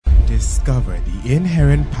discover the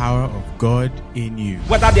inherent power of God in you.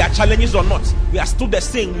 Whether there are challenges or not, we are still the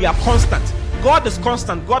same. We are constant. God is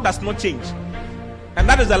constant. God does not change. And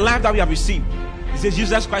that is the life that we have received. He says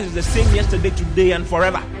Jesus Christ is the same yesterday, today, and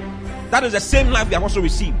forever. That is the same life we have also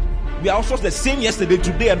received. We are also the same yesterday,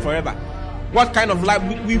 today, and forever. What kind of life?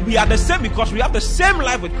 We are the same because we have the same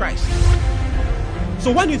life with Christ.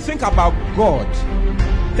 So when you think about God,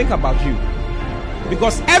 think about you.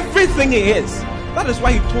 Because everything He is, that is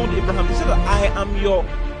why He told Abraham, He said, I am your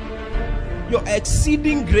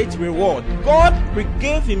exceeding great reward. God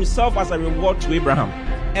gave Himself as a reward to Abraham.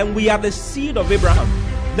 And we are the seed of Abraham.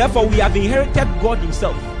 Therefore, we have inherited God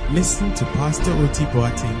Himself. Listen to Pastor Oti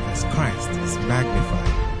Boateng as Christ is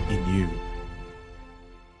magnified in you.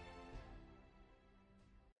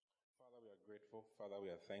 Father, we are grateful. Father, we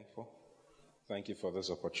are thankful. Thank you for this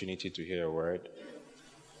opportunity to hear a word.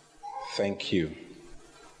 Thank you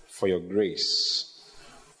for your grace,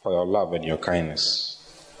 for your love and your kindness.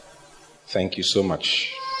 Thank you so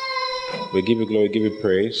much. We give you glory, give you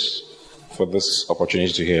praise for this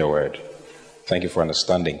opportunity to hear a word. Thank you for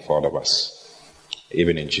understanding for all of us.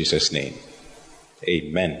 Even in Jesus' name.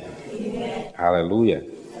 Amen. Amen. Hallelujah.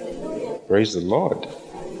 Hallelujah. Praise the Lord.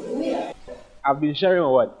 Hallelujah. I've been sharing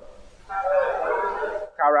what?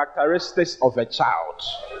 Characteristics of a child.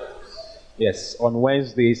 Yes, on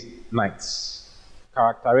Wednesdays nights.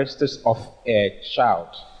 Characteristics of a child.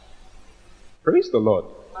 Praise the Lord.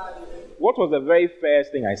 What was the very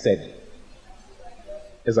first thing I said?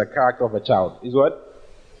 Is a character of a child. Is what?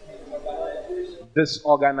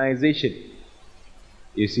 Disorganization.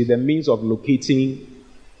 You see, the means of locating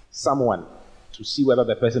someone to see whether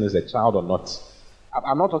the person is a child or not.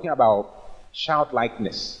 I'm not talking about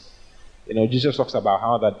childlikeness. You know, Jesus talks about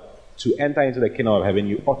how that to enter into the kingdom of heaven,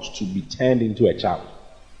 you ought to be turned into a child.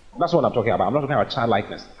 That's what I'm talking about. I'm not talking about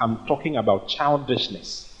childlikeness. I'm talking about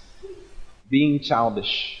childishness. Being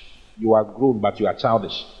childish. You are grown, but you are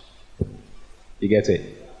childish. You get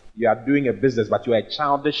it? You are doing a business, but you are a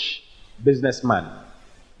childish businessman.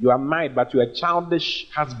 You are married, but you are a childish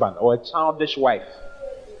husband or a childish wife.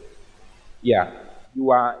 Yeah. You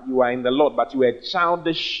are in the Lord, but you are a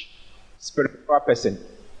childish spiritual person.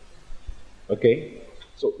 Okay?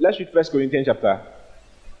 So let's read 1 Corinthians chapter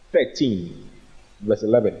 13, verse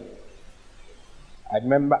 11. I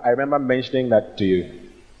remember mentioning that to you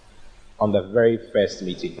on the very first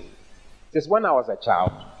meeting. It says, when I was a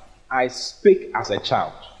child, I spake as a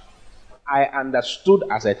child. I understood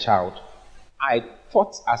as a child. I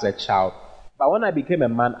thought as a child. But when I became a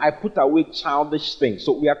man, I put away childish things.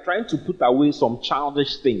 So we are trying to put away some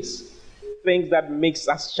childish things. Things that makes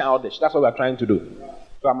us childish. That's what we're trying to do.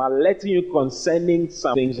 So I'm alerting you concerning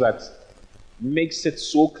some things that makes it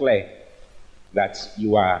so clear that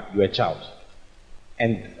you're a child.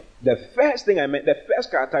 And the first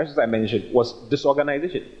characteristic I mentioned was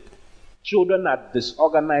disorganization. Children are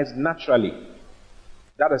disorganized naturally.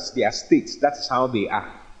 That is their state. That is how they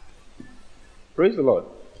are. Praise the Lord.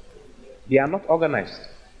 They are not organized.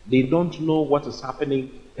 They don't know what is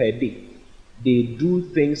happening per day. They do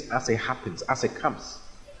things as it happens, as it comes.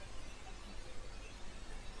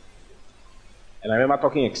 And I remember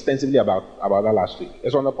talking extensively about that last week.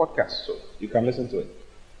 It's on the podcast, so you can listen to it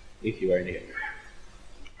if you were in here.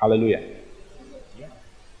 Hallelujah. Yeah.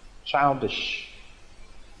 Childish.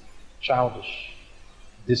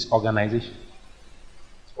 Disorganization.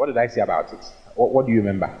 What did I say about it? What do you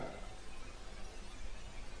remember?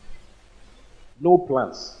 No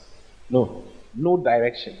plans. No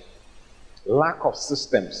direction. Lack of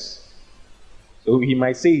systems. So he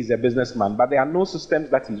might say he's a businessman, but there are no systems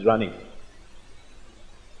that he's running.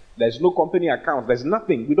 There's no company account. There's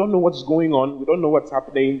nothing. We don't know what's going on. We don't know what's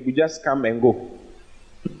happening. We just come and go.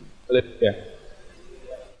 Yeah.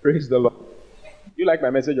 Praise the Lord. You like my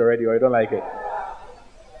message already or you don't like it?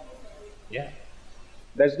 Yeah.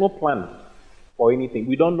 There's no plan for anything.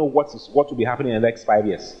 We don't know what will be happening in the next 5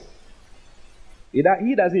 years. He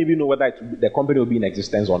doesn't even know whether the company will be in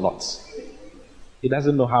existence or not. He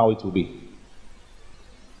doesn't know how it will be.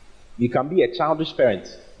 You can be a childish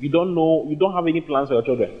parent. You don't know, you don't have any plans for your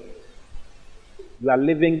children. You are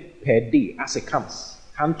living per day as it comes,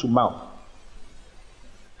 hand to mouth.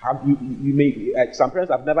 Some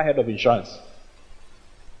parents have never heard of insurance.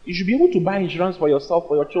 You should be able to buy insurance for yourself,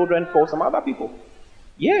 for your children, for some other people.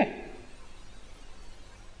 Yeah.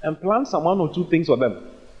 And plan some 1 or 2 things for them.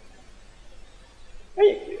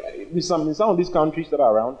 In some of these countries that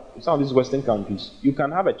are around, in some of these Western countries, you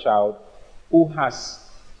can have a child who has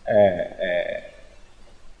a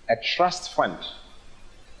trust fund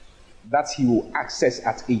that he will access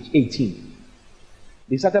at age 18.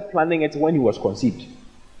 They started planning it when he was conceived.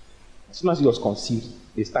 As soon as he was conceived,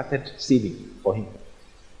 they started saving for him.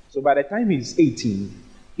 So by the time he's 18,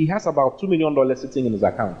 he has about $2 million sitting in his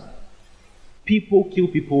account. People kill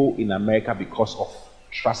people in America because of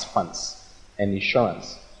trust funds and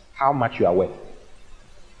insurance. How much you are worth.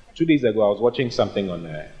 2 days ago, I was watching something on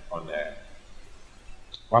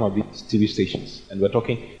one of these TV stations, and we're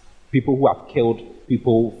talking people who have killed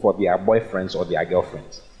people for their boyfriends or their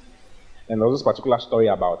girlfriends. And there was this particular story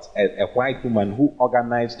about a white woman who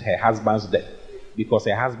organized her husband's death because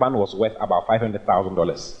her husband was worth about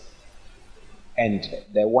 $500,000. And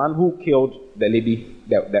the one who killed the lady,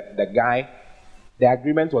 the guy, the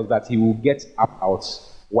agreement was that he will get about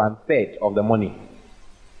 1/3 of the money.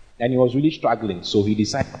 And he was really struggling, so he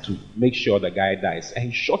decided to make sure the guy dies. And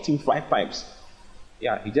he shot him 5 times.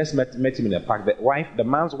 Yeah, he just met him in the park. The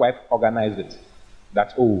man's wife organized it.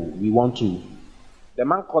 That, we want to. The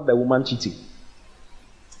man caught the woman cheating.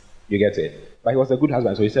 You get it? But he was a good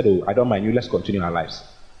husband, so he said, I don't mind you, let's continue our lives.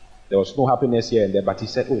 There was no happiness here and there, but he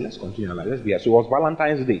said, let's continue our lives. Let's be here. So it was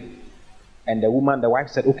Valentine's Day. And the wife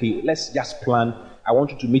said, okay, let's just plan. I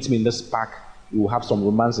want you to meet me in this park. We will have some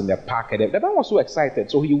romance in the park. And the man was so excited.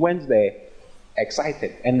 So he went there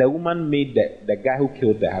excited. And the woman made the guy who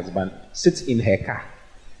killed the husband sit in her car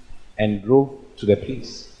and drove to the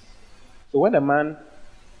place. So when the man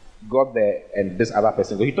got there and this other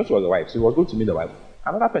person, he thought it was the wife. So he was going to meet the wife.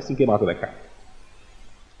 Another person came out of the car.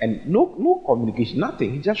 And no communication,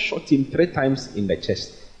 nothing. He just shot him 3 times in the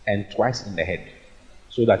chest and twice in the head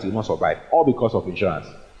so that he will not survive. All because of insurance.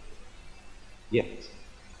 Yes.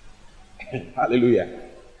 Hallelujah.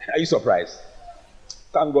 Are you surprised?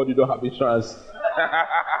 Thank God you don't have insurance.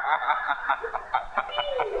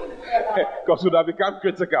 Because it would have become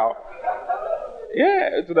critical.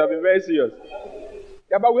 Yeah, it would have been very serious.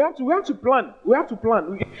 Yeah, but we have to plan. We have to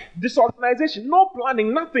plan. Disorganization, no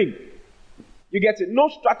planning, nothing. You get it? No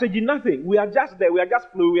strategy, nothing. We are just there. We are just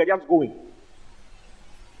flowing. We are just going.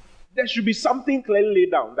 There should be something clearly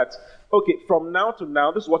laid down that, okay, from now to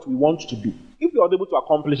now, this is what we want to do. If we are able to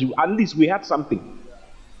accomplish it, at least we had something.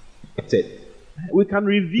 That's it. We can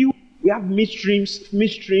review. We have midstream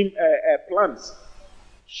plans.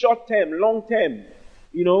 Short-term, long-term,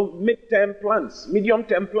 mid-term plans,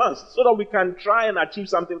 medium-term plans, so that we can try and achieve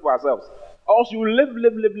something for ourselves. Else you live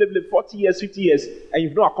 40 years, 50 years, and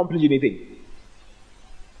you've not accomplished anything.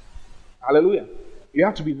 Hallelujah. You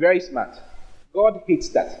have to be very smart. God hates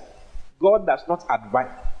that. God does not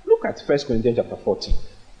advise. Look at 1 Corinthians chapter 14.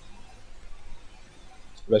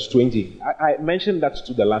 Verse 20. I mentioned that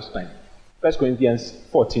to the last time. 1 Corinthians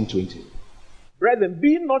 14:20. Brethren,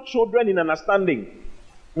 be not children in understanding.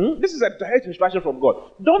 This is a direct instruction from God.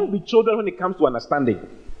 Don't be children when it comes to understanding.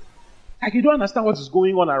 Like you don't understand what is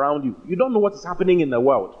going on around you. You don't know what is happening in the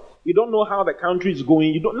world. You don't know how the country is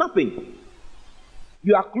going. You don't nothing.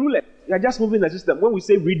 You are clueless. You are just moving the system. When we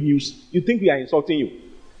say read news, you think we are insulting you.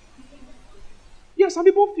 Yeah, some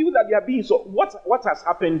people feel that they are being so. What has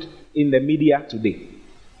happened in the media today?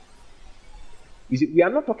 You see, we are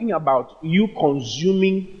not talking about you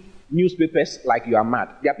consuming newspapers like you are mad.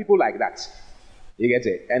 There are people like that. You get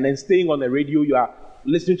it? And then staying on the radio, you are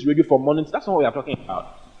listening to radio for mornings. That's not what we are talking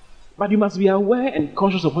about. But you must be aware and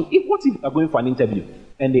conscious of what if you are going for an interview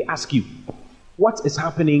and they ask you, what is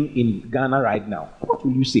happening in Ghana right now? What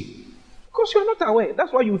will you say? Because you are not aware.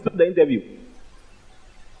 That's why you failed the interview.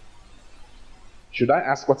 Should I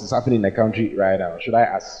ask what is happening in the country right now? Should I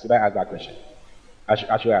ask that question? I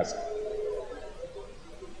should ask.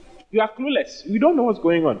 You are clueless. You don't know what's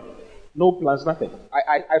going on. No plans, nothing.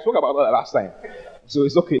 I spoke about that last time. So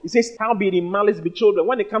it's okay. It says, "How be in malice, be children."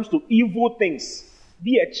 When it comes to evil things,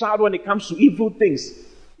 be a child when it comes to evil things.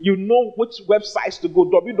 You know which websites to go.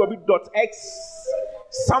 www.x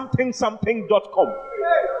something.com.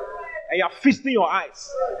 And you're feasting your eyes.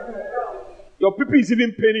 Your people is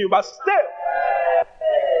even paying you, but still.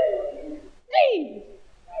 Hey!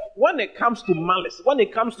 When it comes to malice, when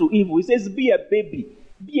it comes to evil, it says, be a baby,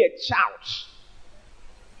 be a child.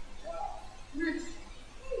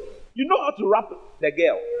 You know how to rap the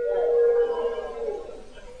girl.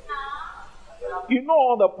 You know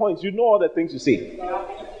all the points. You know all the things to say.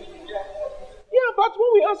 Yeah, but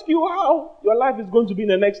when we ask you how your life is going to be in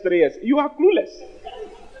the next 3 years, you are clueless.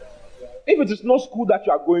 If it is not school that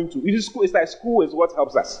you are going to, it's like school is what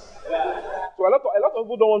helps us. So a lot of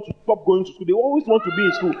people don't want to stop going to school. They always want to be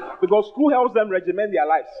in school because school helps them regiment their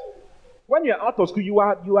lives. When you are out of school, you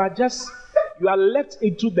are left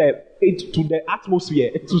into the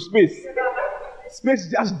atmosphere, into space. Space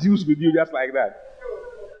just deals with you just like that.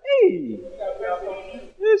 Hey,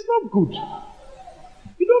 it's not good.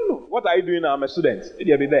 You don't know. What are you doing now? I'm a student.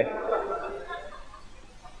 You'll be there.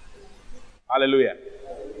 Hallelujah.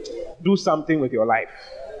 do something with your life.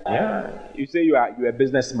 Yeah. You say you're a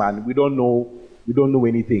businessman. We don't know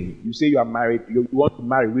anything. You say you are married. You want to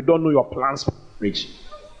marry. We don't know your plans for marriage.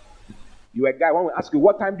 You're a guy. When we ask you,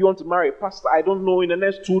 what time do you want to marry? Pastor, I don't know. In the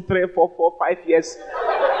next 2, 3, 4, 5 years.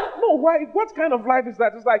 No, why? What kind of life is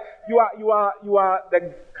that? It's like you are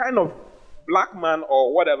the kind of black man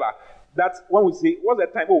or whatever. That's when we say, what's the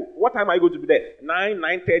time? Oh, what time are you going to be there? 9,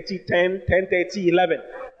 9:30, 10, 10:30, 11.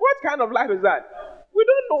 What kind of life is that? We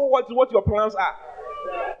don't know what your plans are.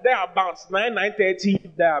 Thereabouts, 9,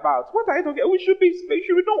 9:30, thereabouts. What are you talking? We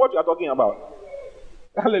should know what you are talking about.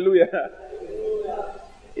 Hallelujah.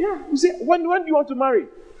 Yeah. You say, when do you want to marry?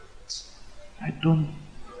 I don't.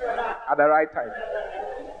 At the right time.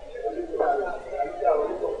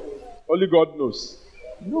 Only God knows.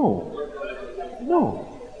 No.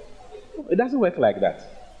 It doesn't work like that.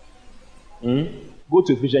 Go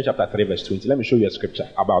to Ephesians chapter 3 verse 20. Let me show you a scripture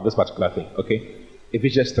about this particular thing. Okay?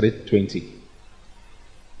 Ephesians 3:20.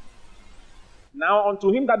 Now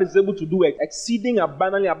unto him that is able to do exceeding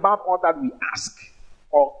abundantly above all that we ask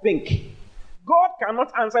or think. God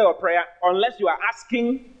cannot answer your prayer unless you are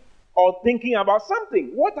asking or thinking about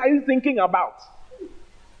something. What are you thinking about?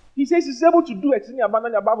 He says he's able to do exceeding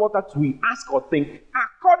abundantly above all that we ask or think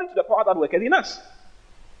according to the power that worketh in us.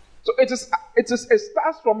 So it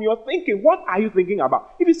starts from your thinking. What are you thinking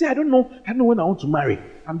about? If you say, I don't know when I want to marry,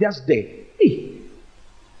 I'm just there. Hey,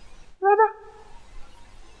 brother,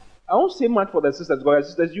 I won't say much for the sisters, because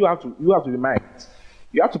sisters, you have to be married.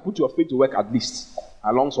 You have to put your faith to work at least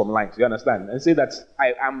along some lines. You understand? And say that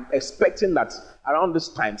I am expecting that around this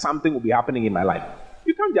time something will be happening in my life.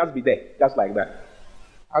 You can't just be there, just like that.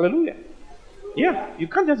 Hallelujah. Yeah, you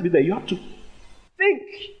can't just be there. You have to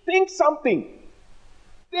think something.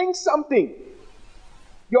 Think something.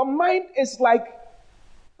 Your mind is like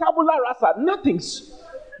tabula rasa. Nothing's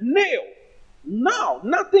nail. Now,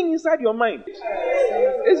 nothing inside your mind.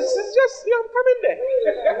 It's just,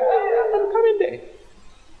 I'm coming there.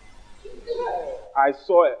 I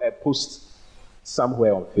saw a post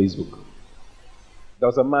somewhere on Facebook. There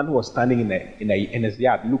was a man who was standing in his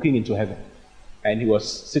yard looking into heaven. And he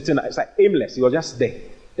was sitting, it's like aimless. He was just there.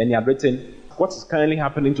 Then he had written, what is currently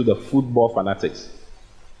happening to the football fanatics?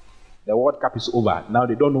 The World Cup is over. Now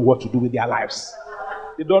they don't know what to do with their lives.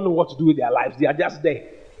 They don't know what to do with their lives. They are just there,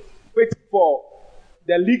 waiting for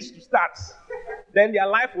the leagues to start. Then their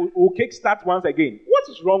life will kickstart once again. What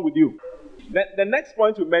is wrong with you? The next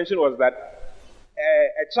point we mentioned was that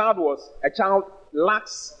a child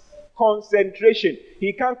lacks concentration.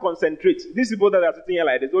 He can't concentrate. These people that are sitting here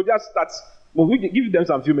like this, they'll just start moving. Give them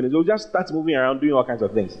some few minutes. They'll just start moving around, doing all kinds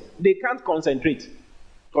of things. They can't concentrate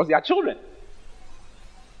because they are children.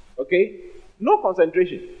 Okay? No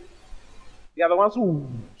concentration. They are the ones who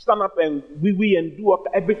stand up and wee and do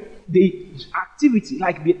every activity.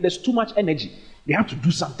 Like there's too much energy. They have to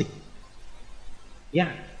do something.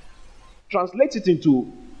 Yeah. Translate it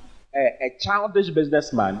into a childish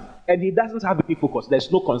businessman, and he doesn't have any focus. There's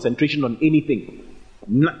no concentration on anything.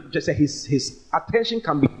 Just his attention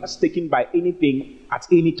can be just taken by anything at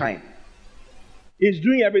any time. He's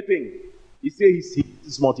doing everything. He says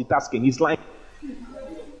he's multitasking. He's lying.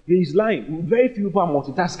 He's lying. Very few people are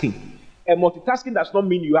multitasking. And multitasking does not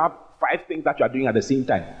mean you have 5 things that you are doing at the same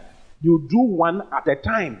time. You do one at a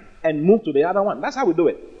time and move to the other one. That's how we do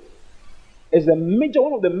it. It's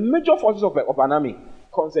one of the major forces of an army.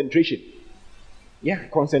 Concentration. Yeah,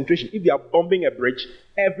 concentration. If they are bombing a bridge,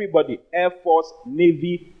 everybody, Air Force,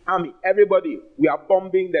 Navy, Army, everybody, we are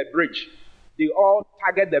bombing the bridge. They all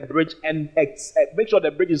target the bridge and make sure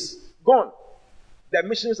the bridge is gone. The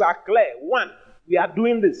missions are clear. 1, we are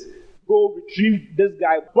doing this. Go retrieve this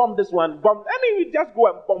guy, bomb this one, bomb. We just go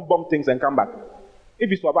and bomb things and come back. If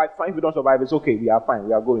you survive, fine. If you don't survive, it's okay. We are fine.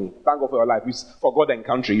 We are going. Thank God for your life. For God and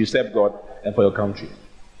country. You serve God and for your country.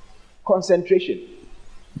 Concentration.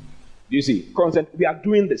 You see, we are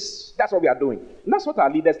doing this. That's what we are doing. And that's what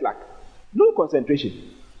our leaders lack. No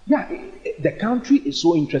concentration. Yeah, the country is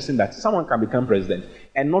so interesting that someone can become president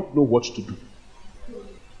and not know what to do.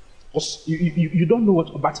 You don't know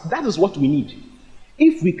what, but that is what we need.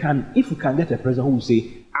 If we can get a president who will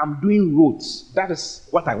say, I'm doing roads, that is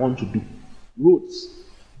what I want to do. Roads.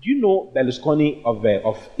 Do you know Berlusconi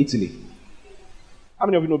of Italy? How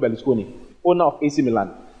many of you know Berlusconi? Owner of AC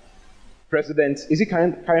Milan. President, is he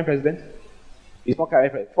current president? He's not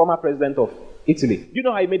current president. Former president of Italy. Do you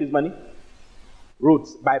know how he made his money?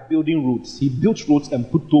 Roads. By building roads. He built roads and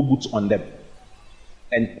put toll booths on them.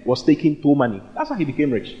 And was taking toll money. That's how he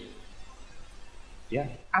became rich. Yeah.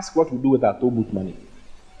 Ask what we do with our toll booth money.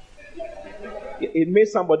 It made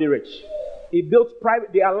somebody rich. He built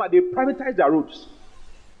they privatized their roads.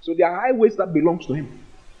 So there are highways that belongs to him.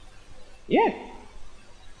 Yeah.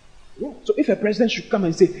 Yeah. So if a president should come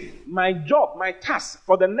and say, my job, my task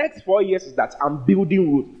for the next 4 years is that I'm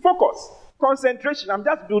building roads. Focus, concentration, I'm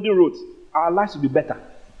just building roads. Our lives will be better.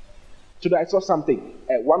 Today I saw something.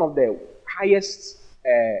 One of the highest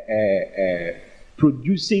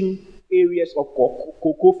producing areas of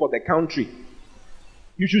cocoa for the country.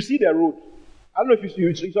 You should see the road. I don't know if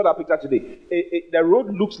you saw that picture today. The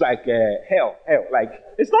road looks like hell. Like,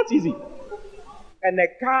 it's not easy. And a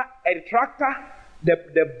tractor,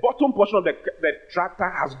 the bottom portion of the tractor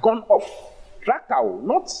has gone off. Tractor,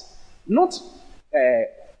 not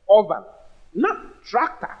oven, not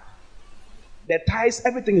tractor. The tires,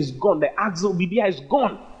 everything is gone. The axle, BBI is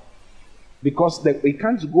gone. Because it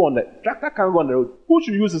can't go on the tractor can't go on the road. Who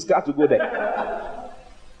should use his car to go there?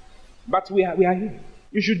 But we are here.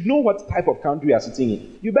 You should know what type of country you are sitting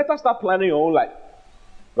in. You better start planning your own life.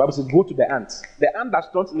 The Bible says, go to the ant. The ant does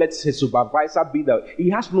not let his supervisor be there. He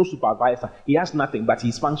has no supervisor. He has nothing, but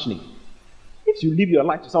he's functioning. If you live your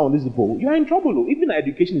life to some of these people, you are in trouble. Even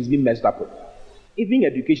education is being messed up with. Even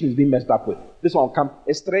education is being messed up with. This one comes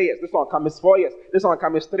is 3 years. This one comes 4 years. This one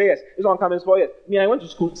comes 3 years. This one comes 4 years. Me, I went to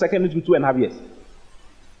school, secondary to 2.5 years.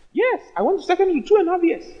 Yes, I went to secondary to 2.5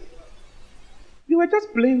 years. They were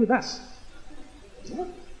just playing with us.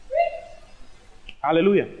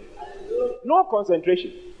 Hallelujah. No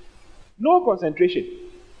concentration. No concentration.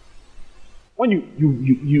 When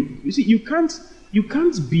you see, you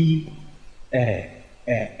can't be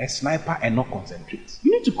a sniper and not concentrate.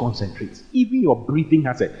 You need to concentrate. Even your breathing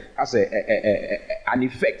has an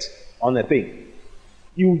effect on the thing.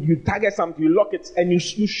 You target something, you lock it, and you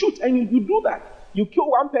shoot, and you do that. You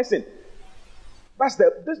kill one person.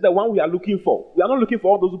 This is the one we are looking for. We are not looking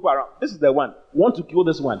for all those people around. This is the one. We want to kill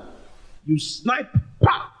this one. You snipe,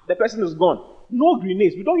 pop, the person is gone. No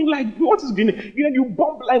grenades. We don't even like, what is grenade? You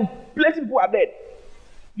bomb like plenty people are dead.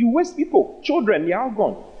 You waste people. Children, they are all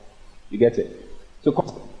gone. You get it? So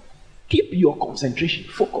keep your concentration,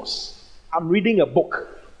 focus. I'm reading a book.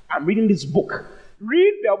 I'm reading this book.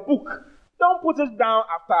 Read the book. Don't put it down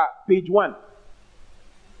after page 1.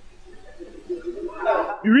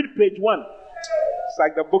 You read page 1. It's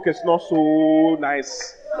like the book is not so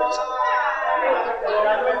nice.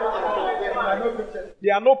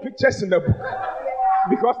 There are no pictures in the book.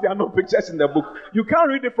 Because there are no pictures in the book. You can't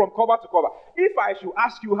read it from cover to cover. If I should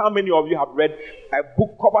ask you how many of you have read a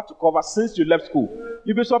book cover to cover since you left school,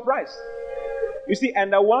 you'll be surprised. You see,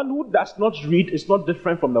 and the one who does not read is not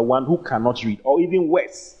different from the one who cannot read, or even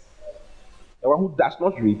worse. The one who does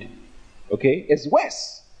not read, okay, is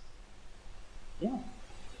worse. Yeah.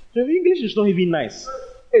 So English is not even nice.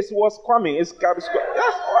 It was coming. It's that's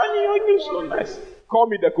funny. Your English is not nice. Call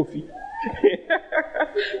me the coffee.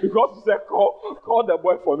 Because you said call the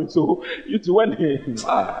boy for me. So you two went in.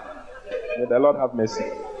 May the Lord have mercy.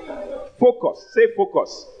 Focus. Say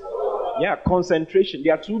focus. Yeah, concentration.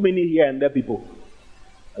 There are too many here and there people.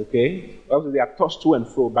 Okay? Also, they are tossed to and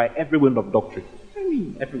fro by every wind of doctrine. I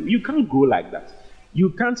mean, you can't grow like that. You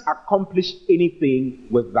can't accomplish anything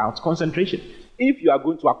without concentration. If you are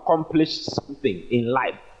going to accomplish something in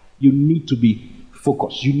life, you need to be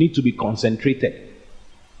focused. You need to be concentrated.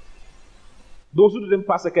 Those who didn't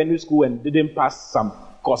pass secondary school and didn't pass some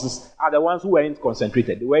courses are the ones who weren't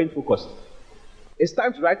concentrated. They weren't focused. It's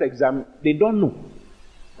time to write an exam. They don't know.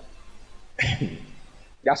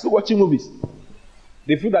 They are still watching movies.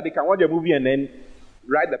 They feel that they can watch a movie and then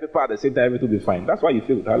write the paper at the same time. Everything will be fine. That's why you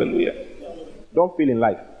failed. Hallelujah. Don't fail in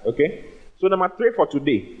life. Okay? So number 3 for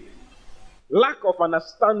today. Lack of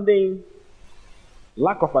understanding,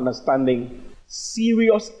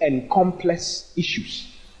 serious and complex issues.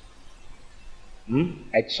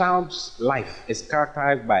 A child's life is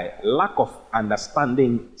characterized by lack of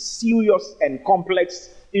understanding, serious and complex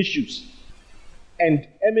issues, and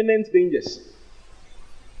imminent dangers.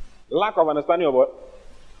 Lack of understanding of what?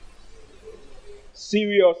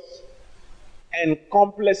 Serious and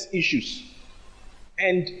complex issues,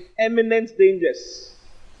 and imminent dangers.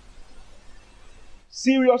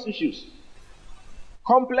 Serious issues,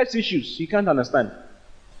 complex issues, you can't understand.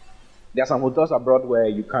 There are some hotels abroad where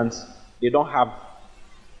they don't have,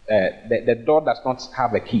 the door does not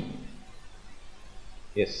have a key.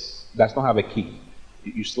 Yes, does not have a key.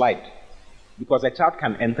 You slide. Because a child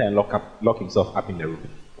can enter and lock himself up in the room.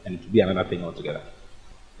 And it will be another thing altogether.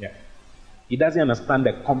 Yeah. He doesn't understand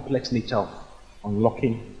the complex nature of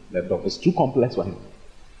unlocking the door. It's too complex for him.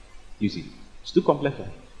 You see, it's too complex for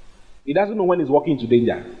him. He doesn't know when he's walking into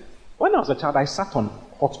danger. When I was a child, I sat on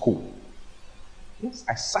hot coal. Yes,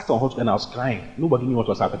 I sat on hot coal and I was crying. Nobody knew what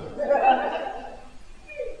was happening.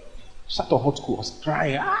 Sat on hot coal, I was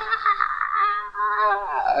crying.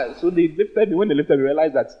 So they lifted me. When they lifted me, I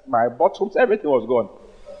realized that my bottoms, everything was gone.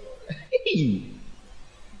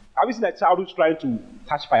 Have you seen a child who's trying to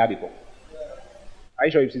touch fire before? Are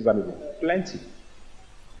you sure you've seen that before? Plenty.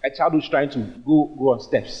 A child who's trying to go on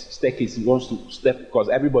staircase, he wants to step because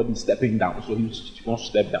everybody's stepping down, so he wants to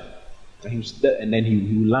step down. And then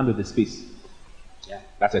he will land with the space. Yeah,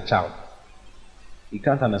 that's a child. He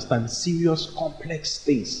can't understand serious, complex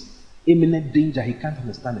things. Imminent danger, he can't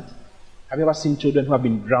understand it. Have you ever seen children who have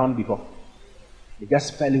been drowned before? They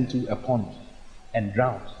just fell into a pond and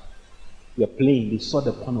drowned. They were playing, they saw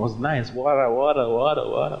the pond, it was nice.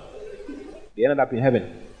 Water. They ended up in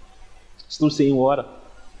heaven. Still saying water.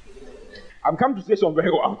 I'm coming to say some very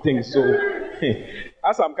wild things, so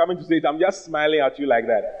as I'm coming to say it, I'm just smiling at you like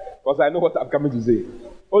that. Because I know what I'm coming to say.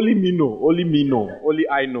 Only me know, only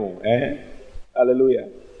I know. Hallelujah.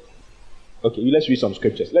 Okay, let's read some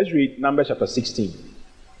scriptures. Let's read Numbers chapter 16.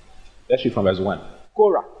 Let's read from verse 1.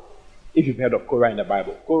 Korah. If you've heard of Korah in the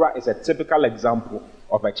Bible, Korah is a typical example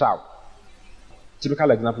of a child. Typical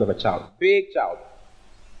example of a child. Big child.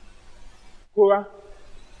 Korah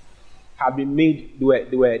had been made,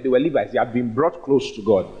 they were Levites, they had been brought close to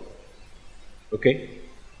God. Okay?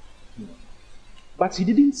 But he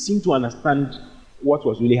didn't seem to understand what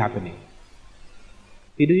was really happening.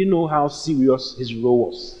 He didn't know how serious his role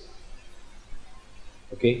was.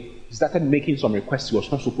 Okay? He started making some requests he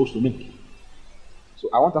was not supposed to make. So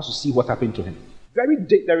I want us to see what happened to him.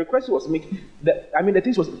 The request he was making, the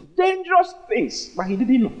things was dangerous things, but he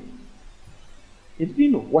didn't know. He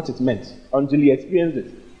didn't know what it meant until he experienced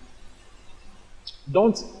it.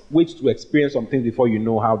 Don't wait to experience something before you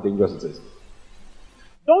know how dangerous it is.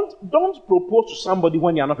 Don't propose to somebody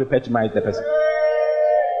when you are not prepared to marry the person.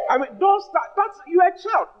 Don't start. You're a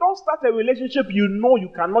child. Don't start a relationship you know you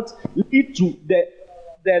cannot lead to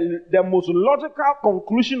the most logical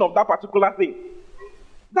conclusion of that particular thing.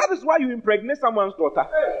 That is why you impregnate someone's daughter,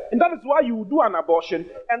 and that is why you do an abortion,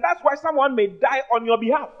 and that's why someone may die on your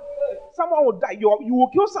behalf. Someone will die. You will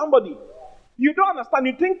kill somebody. You don't understand.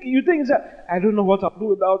 You think that I don't know what I'll do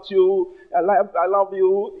without you. I love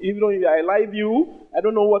you. Even though I love you, I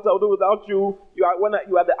don't know what I'll do without you. You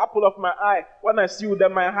are the apple of my eye. When I see you,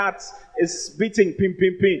 then my heart is beating, ping,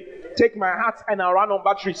 ping, ping. Take my heart and I'll run on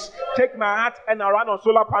batteries. Take my heart and I'll run on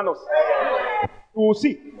solar panels. You will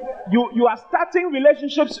see. You are starting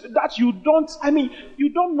relationships that you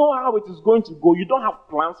don't know how it is going to go. You don't have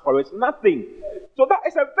plans for it. Nothing. So that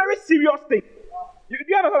is a very serious thing. Do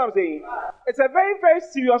you understand what I'm saying? It's a very, very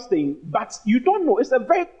serious thing, but you don't know. It's a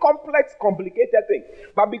very complex, complicated thing.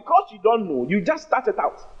 But because you don't know, you just start it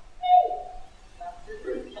out.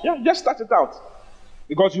 Yeah, just start it out.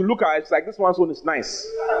 Because you look at it, it's like this one's one is nice.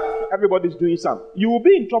 Everybody's doing some. You will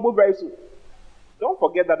be in trouble very soon. Don't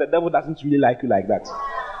forget that the devil doesn't really like you like that.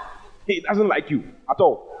 He doesn't like you at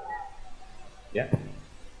all. Yeah. Do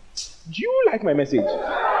you like my message?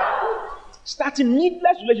 Starting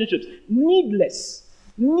needless relationships. Needless.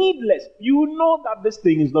 You know that this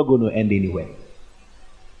thing is not going to end anywhere.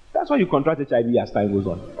 That's why you contract HIV as time goes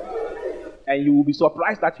on. And you will be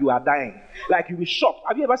surprised that you are dying. Like you'll be shocked.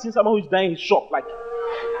 Have you ever seen someone who is dying in shock? Like,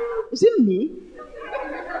 is it me?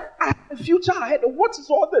 I have a future ahead. What is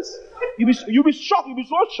all this? You'll be shocked. You'll be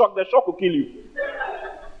so shocked the shock will kill you.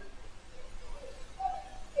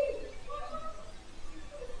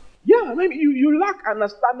 Yeah, maybe you lack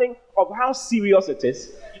understanding of how serious it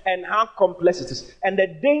is and how complex it is and the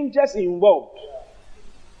dangers involved.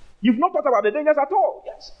 You've not thought about the dangers at all.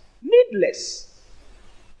 Yes. Needless.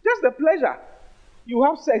 Just the pleasure. You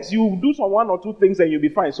have sex, you do some one or two things and you'll be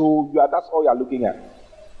fine. So that's all you're looking at.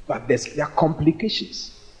 But there are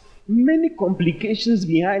complications. Many complications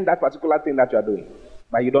behind that particular thing that you're doing.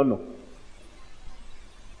 But you don't know.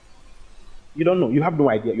 You don't know. You have no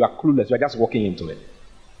idea. You are clueless. You are just walking into it.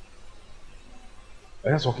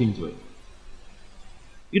 You're just walking into it.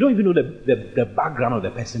 You don't even know the background of the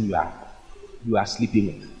person you are sleeping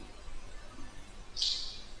with.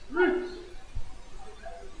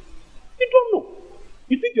 You don't know.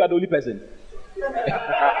 You think you are the only person.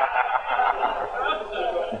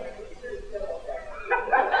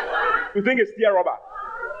 You think it's dear robber.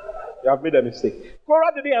 You have made a mistake.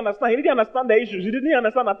 Korah didn't understand. He didn't understand the issues. He didn't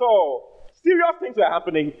understand at all. Serious things were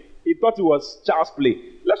happening. He thought it was child's play.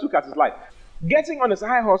 Let's look at his life. Getting on his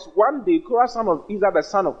high horse, one day, Korah, son of Izhar, the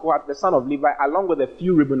son of Kohath, the son of Levi, along with a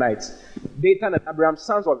few Reubenites, Dathan and Abiram,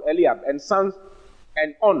 sons of Eliab, and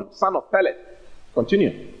On, son of Pelet,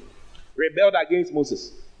 continue, rebelled against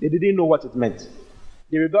Moses. They didn't know what it meant.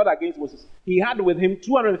 They rebelled against Moses. He had with him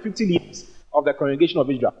 250 leaders of the congregation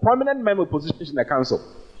of Israel, prominent men with positions in the council.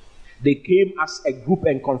 They came as a group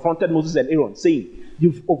and confronted Moses and Aaron, saying,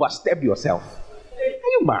 "You've overstepped yourself."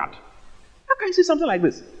 Are you you mad? How can you say something like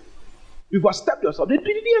this? You've overstepped yourself. They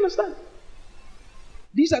didn't understand.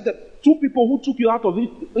 These are the two people who took you out of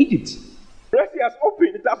Egypt. Red Sea has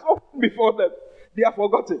opened. It has opened before them. They have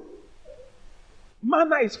forgotten.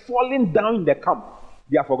 Manna is falling down in the camp.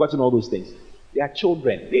 They have forgotten all those things. They are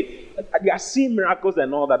children. They are seeing miracles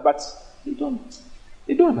and all that, but they don't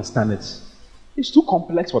understand it. It's too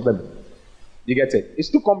complex for them. You get it? It's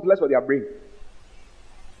too complex for their brain.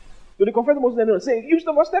 So they confess Moses and saying, you should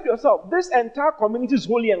overstep yourself. This entire community is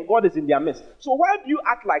holy and God is in their midst. So why do you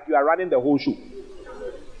act like you are running the whole show?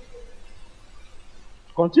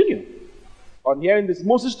 Continue. On hearing this,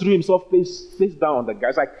 Moses threw himself face down on the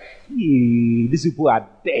guys like, these people are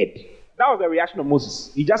dead. That was the reaction of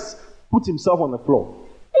Moses. He just put himself on the floor.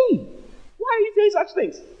 Hey, why are you saying such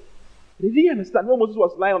things? They didn't understand. When Moses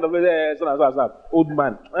was lying on the bed, old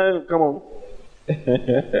man, come on.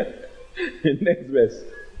 Next verse.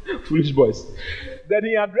 Foolish boys. Then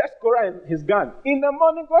he addressed Korah and his gang. In the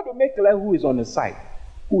morning, God will make clear who is on his side,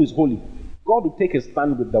 who is holy. God will take his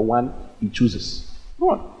stand with the one he chooses.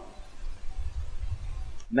 Go on.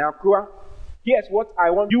 Now, Korah, here's what I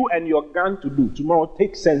want you and your gang to do. Tomorrow,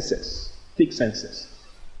 take census. Take census.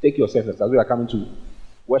 Take your census as we are coming to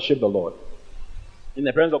worship the Lord. In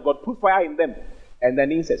the presence of God, put fire in them. And then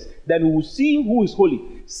he says, then we will see who is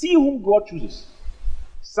holy. See whom God chooses.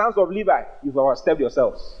 Sons of Levi, you've overstepped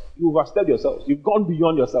yourselves. You've overstepped yourselves. You've gone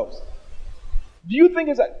beyond yourselves. Do you think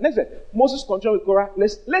it's like, next verse, Moses continued with Korah.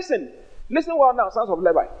 Listen well now, sons of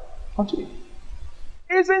Levi. Continue.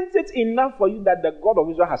 Isn't it enough for you that the God of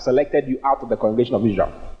Israel has selected you out of the congregation of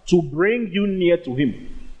Israel to bring you near to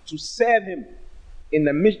him, to serve him in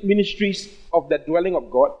the ministries of the dwelling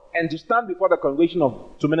of God, and to stand before the congregation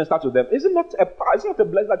to minister to them? Isn't not a blessing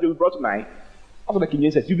that you've been brought nigh? That's what the King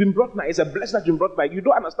James says. You've been brought nigh. It's a blessing that you've been brought nigh. You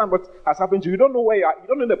don't understand what has happened to you. You don't know where you are. You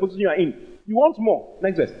don't know the position you are in. You want more.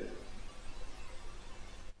 Next verse.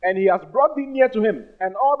 And he has brought thee near to him,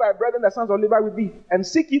 and all thy brethren, the sons of Levi, with thee. And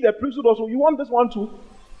seek ye the priesthood also. You want this one too?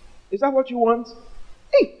 Is that what you want?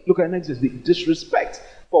 Hey, look at the next verse. The disrespect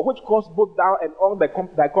for which caused both thou and all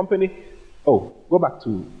thy company. Oh, go back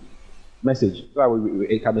to message. So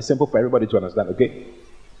it can be simple for everybody to understand, okay?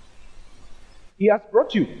 He has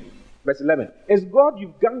brought you. Verse 11. It's God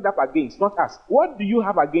you've ganged up against, not us. What do you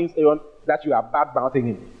have against Aaron that you are bad-mouthing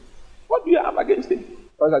him? What do you have against him?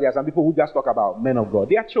 Because there are some people who just talk about men of God.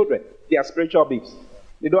 They are children. They are spiritual babes.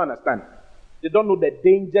 They don't understand. They don't know the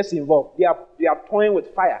dangers involved. They are toying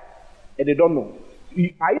with fire, and they don't know.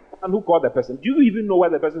 Are you the one who called the person? Do you even know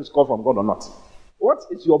whether the person is called from God or not? What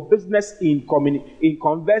is your business in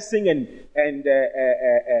conversing and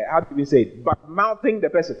how do we say it? But mouthing the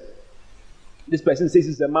person. This person says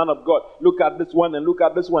he's a man of God. Look at this one and look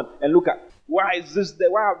at this one and look at why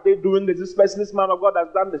are they doing this? This man of God has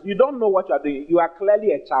done this. You don't know what you are doing. You are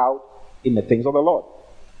clearly a child in the things of the Lord.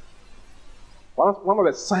 One of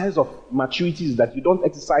the signs of maturity is that you don't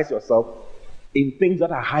exercise yourself in things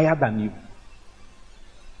that are higher than you.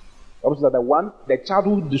 Obviously, the child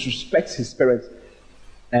who disrespects his parents,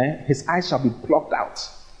 his eyes shall be plucked out.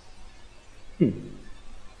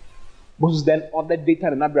 Moses then ordered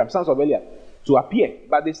Dathan and Abiram, sons of Eliab, to appear.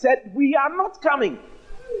 But they said, we are not coming.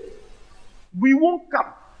 We won't come.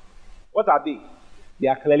 What are they? They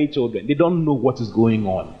are clearly children. They don't know what is going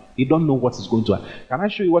on. They don't know what is going to happen. Can I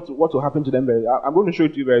show you what will happen to them? I'm going to show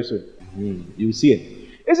it to you very soon. You'll see it.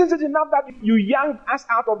 Isn't it enough that you yanked us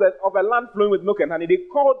out of a land flowing with milk and honey? They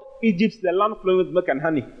called Egypt the land flowing with milk and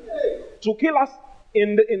honey to kill us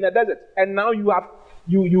in the desert. And now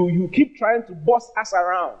you keep trying to boss us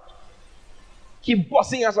around. Keep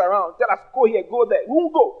bossing us around. Tell us, go here, go there. We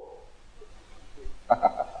won't go.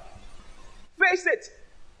 Face it.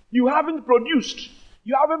 You haven't produced.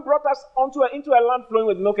 You haven't brought us into a land flowing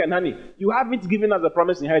with milk and honey. You haven't given us the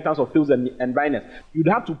promised inheritance of fields and vineyards. You'd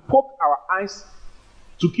have to poke our eyes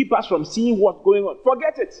to keep us from seeing what's going on.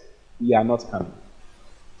 Forget it. We are not coming.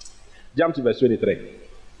 Jump to verse 23.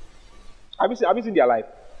 Have you seen their life?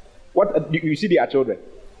 What you see their children.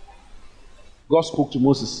 God spoke to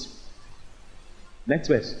Moses. Next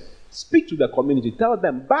verse. Speak to the community. Tell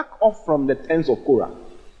them, back off from the tents of Korah.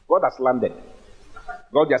 God has landed.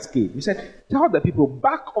 God just came. He said, tell the people,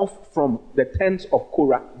 back off from the tents of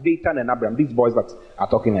Korah, Dathan and Abiram. These boys that are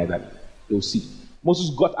talking like that. They'll see.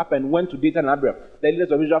 Moses got up and went to Dathan and Abiram. The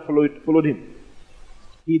leaders of Israel followed him.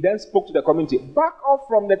 He then spoke to the community. Back off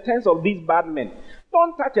from the tents of these bad men.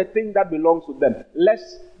 Don't touch a thing that belongs to them,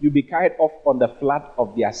 lest you be carried off on the flood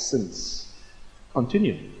of their sins.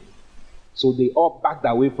 Continue. So they all backed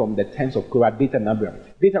away from the tents of Korah, Dathan and Abiram.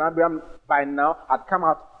 Dathan and Abiram by now had come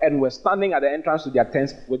out and were standing at the entrance to their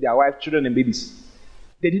tents with their wives, children, and babies.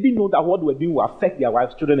 They didn't know that what they were doing would affect their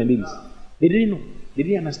wives, children, and babies. They didn't know. They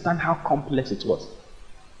didn't understand how complex it was.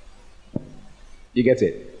 You get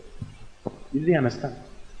it? You didn't understand.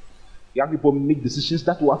 You have people make decisions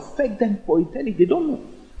that will affect them for eternity. They don't know.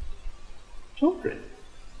 Children.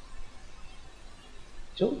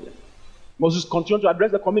 Moses continued to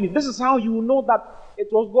address the community. This is how you will know that it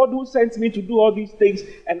was God who sent me to do all these things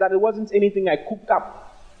and that it wasn't anything I cooked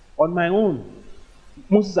up on my own.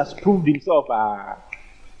 Moses has proved himself.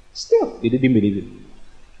 Still, they didn't believe it.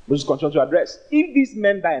 Moses continued to address. If these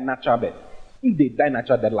men die in natural death, if they die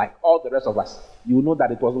natural death like all the rest of us, you will know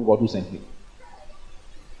that it wasn't God who sent me.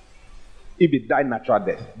 If they die natural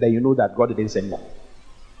death, then you know that God didn't send me.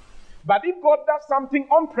 But if God does something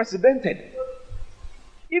unprecedented,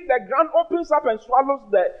 if the ground opens up and swallows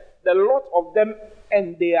the lot of them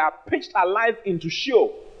and they are pitched alive into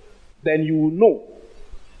Sheol, then you will know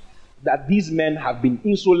that these men have been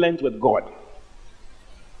insolent with God.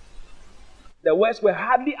 The words were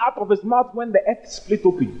hardly out of his mouth when the earth split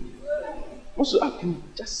open. Also,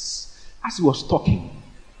 just as he was talking,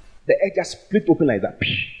 the earth just split open like that.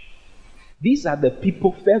 These are the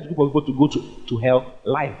people, first group of people to go to hell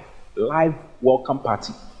live. Live welcome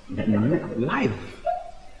party. Live.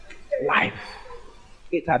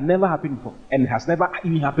 It had never happened before, and it has never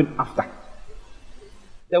even happened after.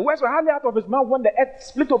 The words were hardly out of his mouth when the earth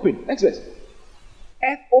split open. Next verse.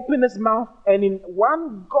 Earth opened its mouth, and in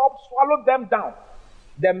one gulp swallowed them down.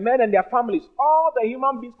 The men and their families, all the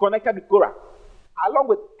human beings connected with Korah, along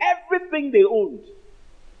with everything they owned.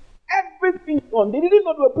 Everything on. They didn't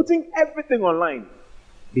know they were putting everything online.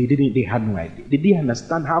 They had no idea. They didn't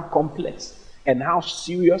understand how complex and how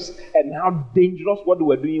serious and how dangerous what they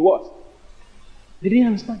were doing was. They didn't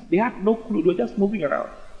understand. They had no clue. They were just moving around,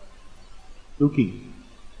 looking.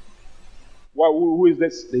 Well, who is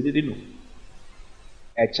this? They didn't know.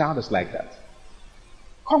 A child is like that.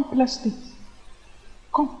 Complex things.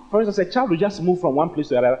 For instance, a child will just move from one place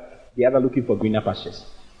to the other looking for greener pastures.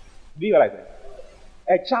 Do you realize that?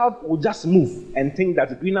 A child will just move and think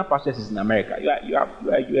that greener pastures is in America. You are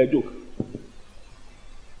a joke.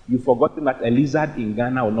 You've forgotten that a lizard in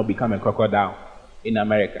Ghana will not become a crocodile in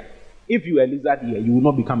America. If you are a lizard here, you will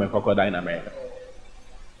not become a crocodile in America.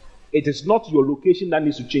 It is not your location that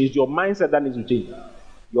needs to change. Your mindset that needs to change.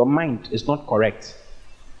 Your mind is not correct.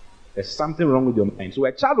 There's something wrong with your mind. So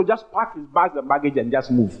a child will just pack his bags and baggage and just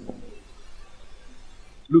move,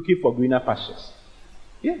 looking for greener pastures.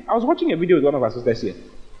 Yeah, I was watching a video with one of our sisters here.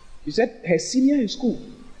 She said her senior in school,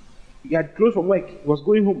 he had closed from work, he was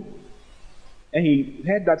going home, and he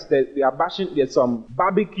heard that there's some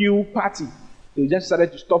barbecue party. They just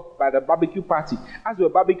started to stop by the barbecue party. As they were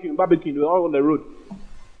barbecuing, they were all on the road.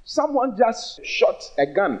 Someone just shot a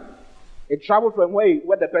gun. It traveled from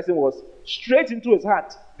where the person was straight into his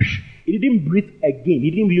heart. He didn't breathe again. He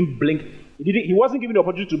didn't even blink. He wasn't given the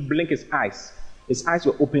opportunity to blink his eyes. His eyes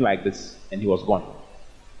were open like this, and he was gone.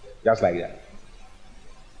 Just like that.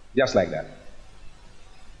 Just like that.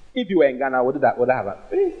 If you were in Ghana, would that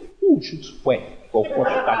happen? Who shoots where? For what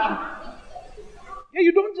to touch you? Yeah,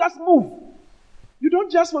 you don't just move. You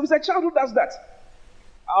don't just move. It's a child who does that.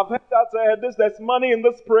 I've heard that there's money in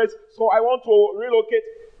this place, so I want to relocate.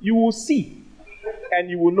 You will see, and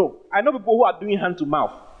you will know. I know people who are doing hand to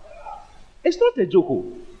mouth. It's not a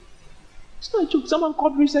joke. It's not a joke. Someone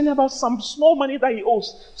called recently about some small money that he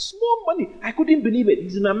owes. Small money. I couldn't believe it.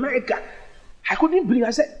 He's in America. I couldn't believe it.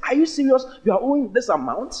 I said, are you serious? You are owing this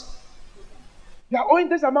amount? You are owing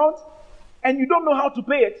this amount? And you don't know how to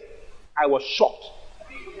pay it? I was shocked.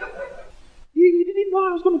 He didn't know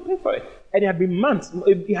I was going to pay for it. And it had been months.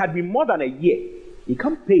 It had been more than a year. He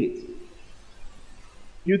can't pay it.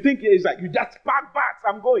 You think it's like, you just pack bags,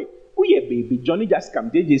 I'm going. Oh yeah, baby, Johnny just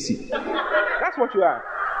come, JJC. That's what you are.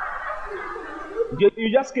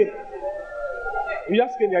 You just came.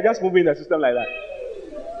 You're just moving the system like that.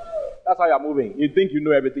 That's how you're moving. You think you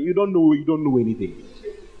know everything. You don't know anything.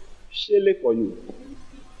 Shele for you.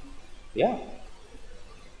 Yeah.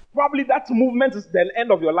 Probably that movement is the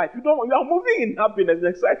end of your life. You are moving in happiness and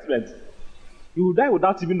excitement. You will die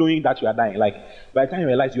without even knowing that you are dying. Like, by the time you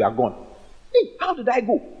realize you are gone. Hey, how did I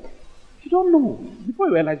go? You don't know. Before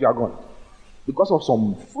you realize you are gone. Because of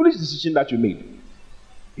some foolish decision that you made.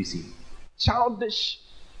 You see. Childish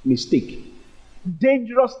mistake.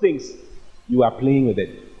 Dangerous things. You are playing with it.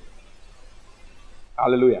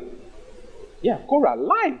 Hallelujah. Yeah, Korah,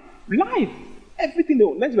 live. Everything they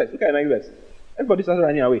own. Next verse. Look at the next verse. Everybody started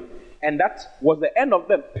running away. And that was the end of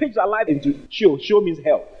them. Pitched alive into Sheol. Sheol means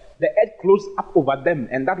hell. The earth closed up over them.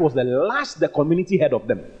 And that was the last the community heard of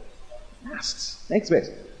them. Last. Next verse.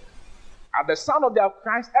 At the sound of their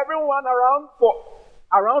cries, everyone around for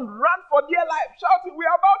around, run for dear life, shouting, "We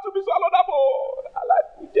are about to be swallowed up!" Oh,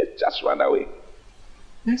 we just run away.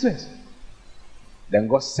 Next verse. Then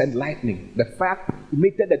God sent lightning. The fire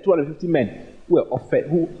immediately the 250 men who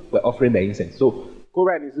were offering the incense. So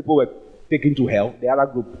Korah and his people were taken to hell. The other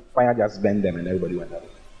group, fire just burned them and everybody went out.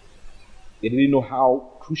 They didn't know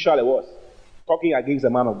how crucial it was. Talking against the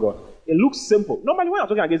man of God. It looks simple. Normally when you're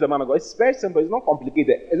talking against the man of God, it's very simple. It's not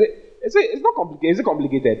complicated. It's not complicated. Is it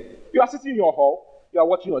complicated? You are sitting in your hall. You are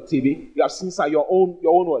watching your TV. You have seen your own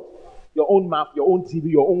what? Your own map, your own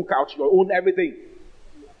TV, your own couch, your own everything.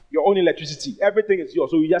 Your own electricity. Everything is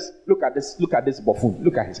yours. So you just look at this buffoon.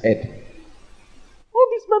 Look at his head. All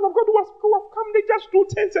these men of God who have come, they just do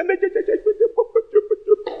things and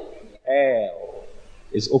hell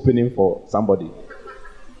is opening for somebody.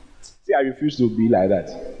 See, I refuse to be like that.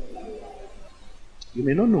 You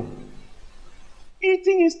may not know.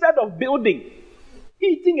 Eating instead of building.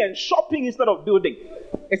 Eating and shopping instead of building.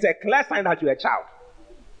 It's a clear sign that you're a child.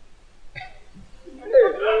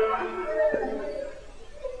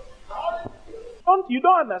 You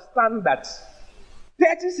don't understand that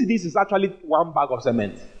 30 cedis is actually one bag of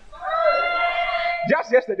cement.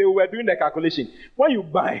 Just yesterday we were doing the calculation. When you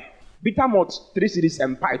buy bitter malt 3 cedis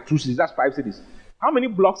and pie 2 cedis, that's 5 cedis. How many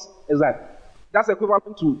blocks is that? That's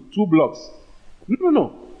equivalent to 2 blocks.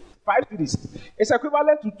 No. 5 cedis. It's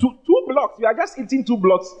equivalent to two blocks. You are just eating 2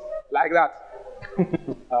 blocks like that.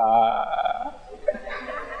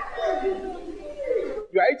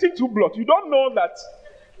 You are eating 2 blocks. You don't know that.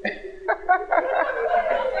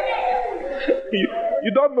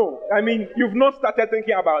 You don't know. I mean, you've not started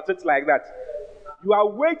thinking about it like that. You are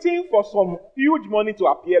waiting for some huge money to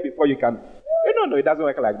appear before you can. No, it doesn't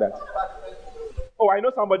work like that. Oh, I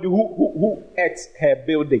know somebody who ate her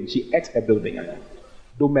building. She ate her building.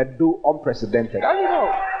 Domedo unprecedented. I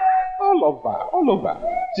know. All over.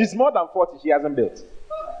 She's more than 40. She hasn't built.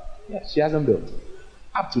 Yeah, she hasn't built.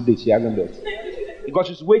 Up to date, she hasn't built. Because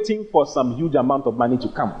she's waiting for some huge amount of money to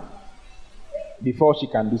come before she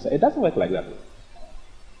can do so. It doesn't work like that.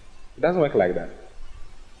 It doesn't work like that.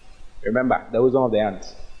 Remember, there was one of the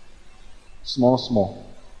ants. Small,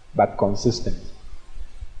 but consistent.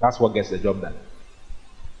 That's what gets the job done.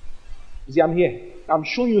 You see, I'm here. I'm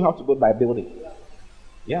showing you how to build by building.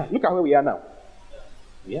 Yeah, look at where we are now.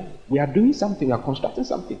 Yeah, we are doing something. We are constructing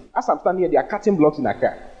something. As I'm standing here, they are cutting blocks in a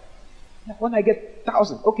car. When I get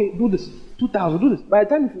 1,000, okay, do this. 2,000, do this. By the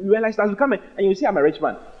time you realize that you come and you see I'm a rich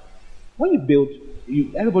man. When you build,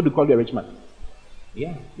 everybody will call you a rich man.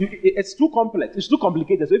 Yeah. It's too complex. It's too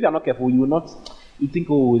complicated. So if you're not careful, you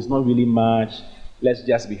think, oh, it's not really much. Let's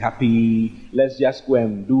just be happy. Let's just go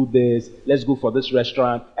and do this. Let's go for this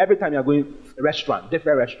restaurant. Every time you're going,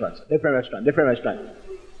 different restaurant.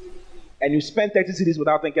 And you spend 30 cedis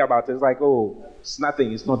without thinking about it. It's like, oh, it's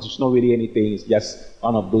nothing. It's not really anything. It's just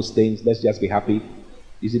one of those things. Let's just be happy.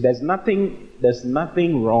 You see, there's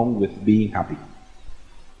nothing wrong with being happy.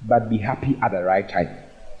 But be happy at the right time.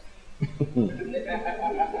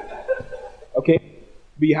 Okay?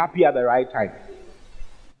 Be happy at the right time.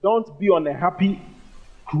 Don't be on a happy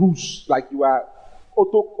cruise like you are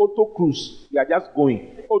auto cruise. You are just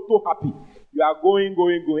going. Auto happy. You are going.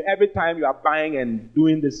 Every time you are buying and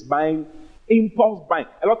doing this, buying, impulse buying.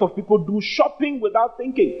 A lot of people do shopping without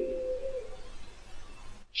thinking.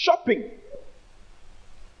 Shopping.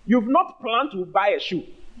 You've not planned to buy a shoe.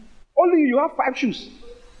 Only you have 5 shoes.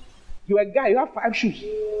 You're a guy, you have 5 shoes.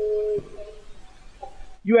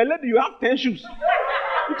 You're a lady, you have 10 shoes.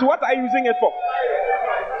 So what are you using it for?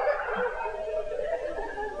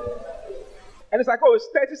 And it's like, oh, it's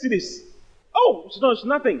 30 cedis. Oh, it's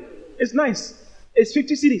nothing. It's nice. It's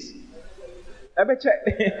 50 cedis. I bet check.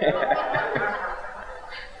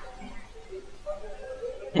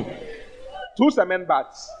 2 cement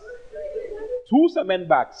bags. 2 cement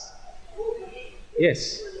bags.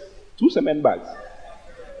 Yes. 2 cement bags.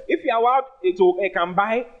 If you are out, it can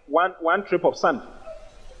buy one trip of sand.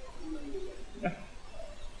 Yeah.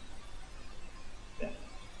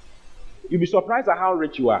 You'll be surprised at how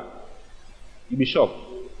rich you are. You'll be shocked.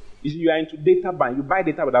 You are into data buying. You buy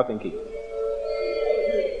data without thinking.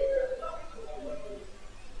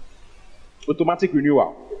 Automatic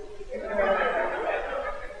renewal.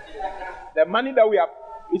 The money that we have.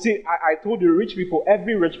 You see, I told you, rich people,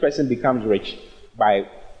 every rich person becomes rich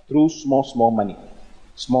through small money.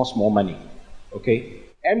 Small money. Okay?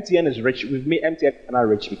 MTN is rich. With me, MTN is not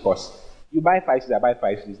rich because you buy 5 cedis, I buy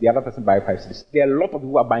 5 cedis. The other person buys 5 cedis. There are a lot of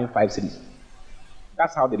people who are buying 5 cedis.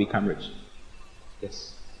 That's how they become rich.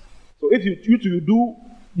 Yes. So if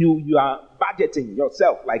you are budgeting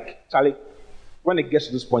yourself, like, Charlie, when it gets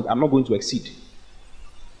to this point, I'm not going to exceed.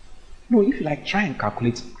 No, if you try and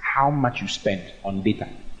calculate how much you spend on data.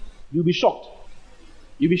 You'll be shocked.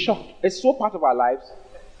 You'll be shocked. It's so part of our lives.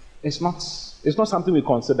 It's not something we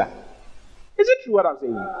consider. Is it true what I'm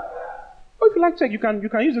saying? Or if you like check, you can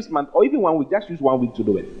use this month, or even 1 week. Just use 1 week to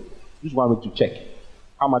do it. Use 1 week to check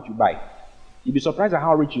how much you buy. You'll be surprised at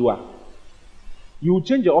how rich you are. You will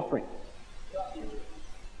change your offering.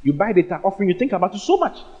 You buy data offering, you think about it so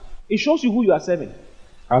much. It shows you who you are serving.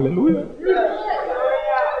 Hallelujah.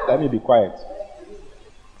 Let me be quiet.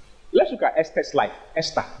 Let's look at Esther's life.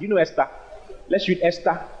 Esther. Do you know Esther? Let's read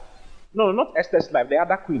Esther. No, not Esther's life. The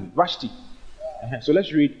other queen, Vashti. So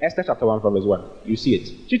let's read Esther chapter 1 from verse 1. You see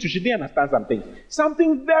it. She didn't understand something.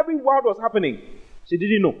 Something very wild was happening. She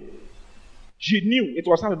didn't know. She knew it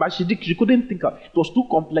was happening, but she couldn't think of it. It was too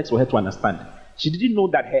complex for her to understand. She didn't know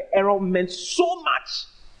that her error meant so much.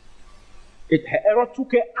 Her error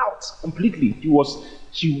took her out completely.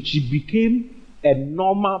 She became a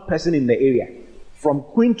normal person in the area. From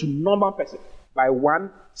queen to normal person by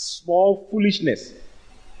one small foolishness.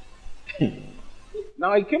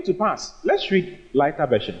 Now it came to pass. Let's read lighter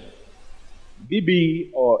version.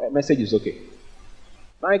 BB or a message is okay.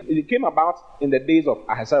 Now it came about in the days of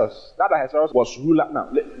Ahasuerus. That Ahasuerus was ruler.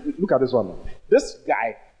 Now look at this one. This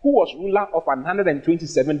guy who was ruler of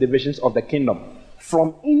 127 divisions of the kingdom,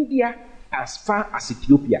 from India as far as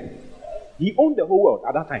Ethiopia. He owned the whole world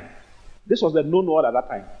at that time. This was the known world at that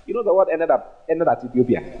time. You know the world ended at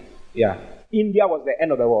Ethiopia. Yeah. India was the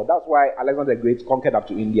end of the world. That's why Alexander the Great conquered up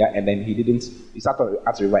to India, and then he sat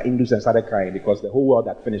at the river Indus and started crying because the whole world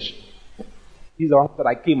had finished. He's the one that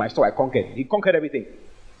I came, I saw, I conquered. He conquered everything.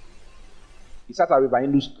 He sat at the river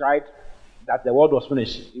Indus, cried that the world was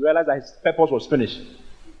finished. He realized that his purpose was finished.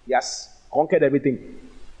 Yes, conquered everything.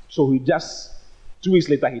 So 2 weeks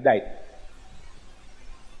later, he died.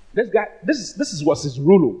 This guy, this was his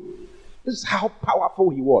rule. This is how powerful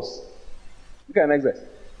he was. Look at the next verse.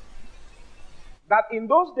 That in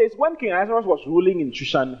those days, when King Ahasuerus was ruling in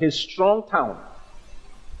Shushan, his strong town,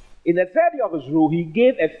 in the 3rd year of his rule, he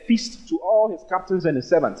gave a feast to all his captains and his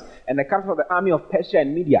servants, and the captains of the army of Persia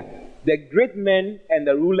and Media. The great men and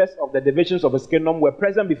the rulers of the divisions of his kingdom were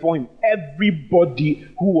present before him. Everybody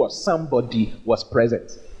who was somebody was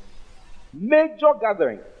present. Major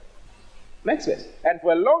gathering. Next verse. And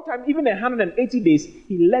for a long time, even 180 days,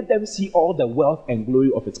 he let them see all the wealth and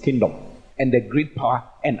glory of his kingdom, and the great power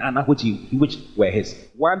and honor which were his.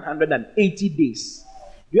 180 days.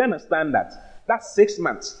 Do you understand that? That's 6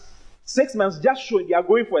 months. 6 months just showing they are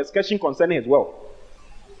going for a excursion concerning his wealth.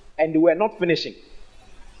 And they were not finishing.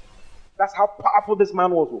 That's how powerful this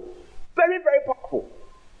man was. Very, very powerful.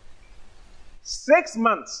 6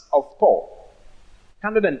 months of toil.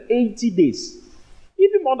 180 days.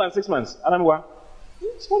 Even more than 6 months.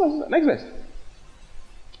 Next verse.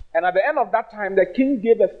 And at the end of that time, the king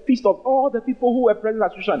gave a feast of all the people who were present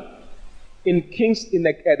at Shushan in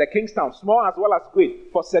the king's town, small as well as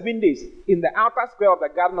great, for 7 days in the outer square of the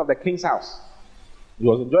garden of the king's house. He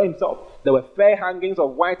was enjoying himself. There were fair hangings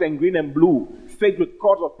of white and green and blue, faked with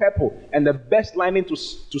cords of purple, and the best lining to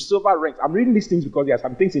silver rings. I'm reading these things because there are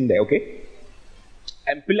some things in there, okay?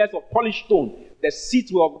 And pillars of polished stone. The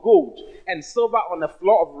seats were of gold and silver on a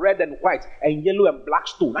floor of red and white and yellow and black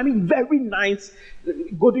stone. I mean, very nice.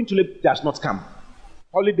 Golden tulip does not come.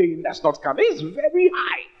 Holiday Inn does not come. It's very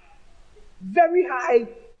high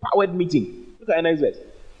powered meeting. Look at the next verse.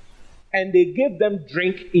 And they gave them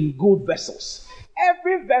drink in gold vessels.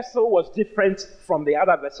 Every vessel was different from the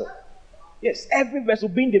other vessel. Yes, every vessel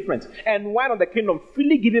being different. And wine of the kingdom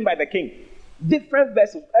freely given by the king. Different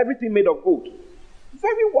vessels, everything made of gold.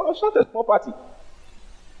 Very well, it's not a small party.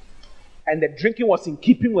 And the drinking was in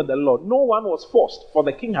keeping with the Lord. No one was forced, for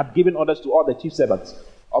the king had given orders to all the chief servants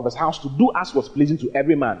of his house to do as was pleasing to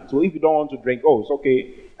every man. So if you don't want to drink, it's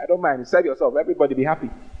okay. I don't mind. Serve yourself. Everybody be happy.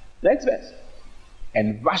 Next verse.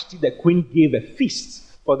 And Vashti the queen gave a feast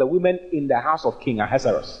for the women in the house of King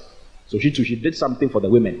Ahasuerus. So she did something for the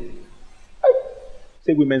women.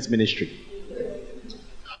 Say women's ministry.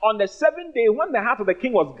 On the 7th day, when the heart of the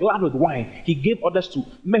king was glad with wine, he gave orders to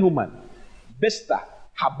Mehuman, Bista,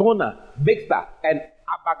 Habona, Bigtha, and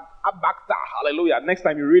Abagtha. Hallelujah. Next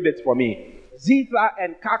time you read it for me. Zitha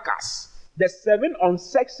and Carcass, the 7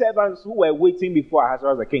 unsexed servants who were waiting before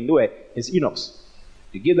Ahasuerus the king. They were his eunuchs.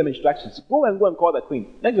 He gave them instructions. Go and call the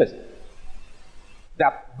queen. Next verse.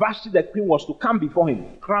 That Vashti the queen was to come before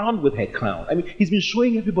him, crowned with her crown. I mean, he's been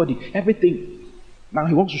showing everybody everything. Now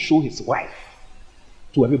he wants to show his wife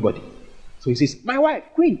to everybody. So he says, my wife,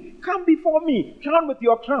 queen, come before me, crowned with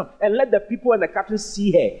your crown, and let the people and the captains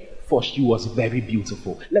see her, for she was very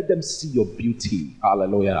beautiful. Let them see your beauty.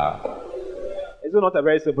 Hallelujah. Is it not a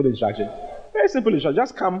very simple instruction? Very simple instruction.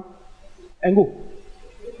 Just come and go.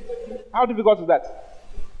 How difficult is that?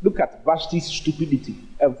 Look at Vashti's stupidity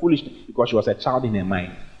and foolishness because she was a child in her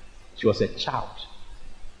mind. She was a child.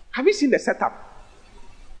 Have you seen the setup?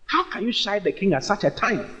 How can you shy the king at such a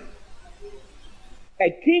time? A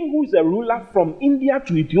king who is a ruler from India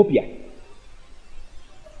to Ethiopia.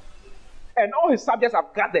 And all his subjects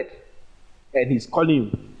have gathered. And he's calling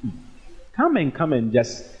you. Come and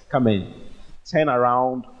just come and turn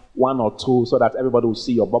around one or two so that everybody will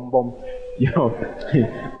see your bum bum. You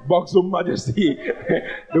know, box of majesty.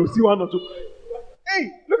 They will see one or two. Hey,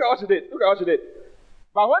 look at what she did. Look at what she did.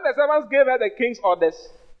 But when the servants gave her the king's orders,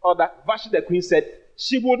 or that Vashti the queen said,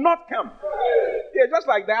 she would not come. Yeah, just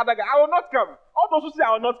like the other guy, I will not come. All those who say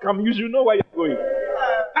I will not come, you should know where you're going.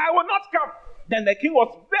 I will not come. Then the king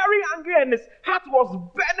was very angry and his heart was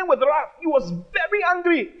burning with wrath. He was very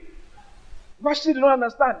angry. Vashti did not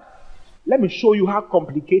understand. Let me show you how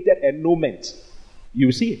complicated a no meant.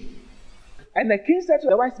 You see it. And the king said to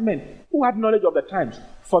the wise men who had knowledge of the times,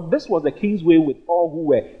 for this was the king's way with all who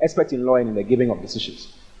were expert in law and in the giving of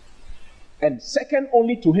decisions. And second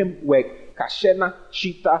only to him were Kashena,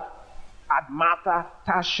 Shita, Admatha,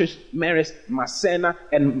 Tarshish, Meres, Masena,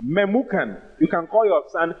 and Memucan. You can call your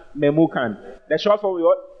son Memucan. The short form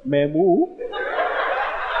what? Memu.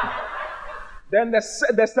 Then the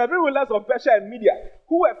seven rulers of Persia and Media,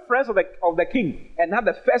 who were friends of the king and had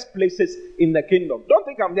the first places in the kingdom. Don't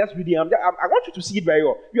think I'm just reading. I want you to see it very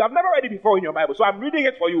well. You have never read it before in your Bible, so I'm reading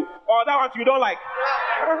it for you. Or that one you don't like.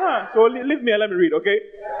 So leave me and let me read, okay?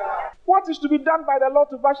 What is to be done by the Lord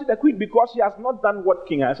to Vashti the queen? Because she has not done what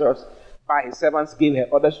King Ahasuerus by his servants gave her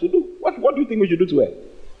orders to do. What do you think we should do to her?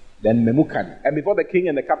 Then Memucan. And before the king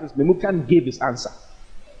and the captains, Memucan gave his answer.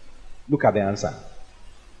 Look at the answer.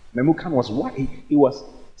 Memucan was what? He was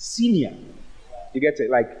senior. You get it?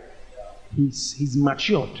 Like, he's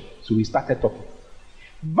matured. So he started talking.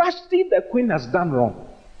 Vashti the queen has done wrong.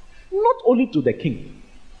 Not only to the king,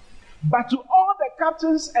 but to all the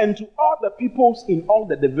captains and to all the peoples in all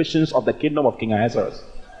the divisions of the kingdom of King Ahasuerus.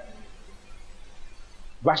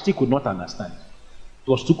 Vashti could not understand. It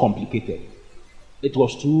was too complicated. It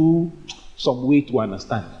was too some way to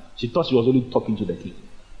understand. She thought she was only talking to the king.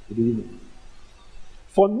 She didn't know.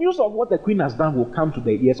 For news of what the queen has done will come to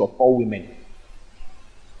the ears of all women.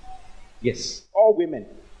 Yes, all women.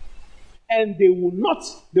 And they will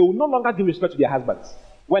no longer give respect to their husbands.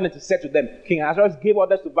 When it is said to them, King Ahasuerus gave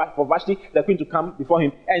orders for Vashti, the queen, to come before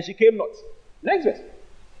him, and she came not. Next verse.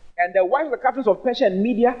 And the wives of the captains of Persia and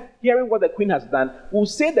Media, hearing what the queen has done, will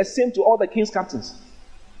say the same to all the king's captains.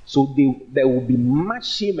 So there will be much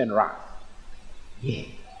shame and wrath. Yeah.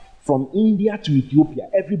 From India to Ethiopia,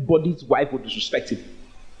 everybody's wife will disrespect him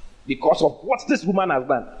because of what this woman has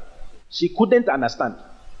done. She couldn't understand.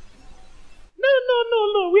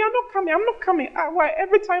 No, we are not coming. I'm not coming. Why?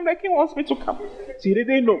 Every time the king wants me to come. She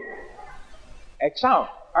didn't know. A child.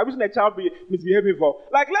 I've seen a child misbehaving before.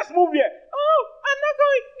 Like, let's move here. Oh, I'm not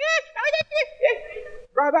going.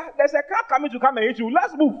 Brother, there's a car coming to come and hit you.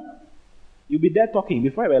 Let's move. You'll be there talking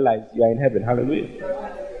before you realize you are in heaven.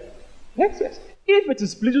 Hallelujah. Next verse. If it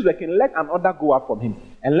is pleasing to the king, let an order go out from him,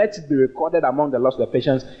 and let it be recorded among the laws of the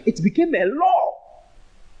Persians. It became a law.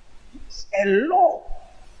 It's a law.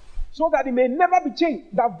 So that it may never be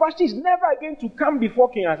changed. That Vashti is never again to come before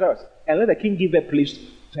King Ahasuerus. And let the king give a place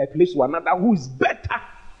to another who is better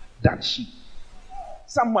than she.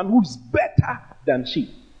 Someone who is better than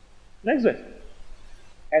she. Next verse.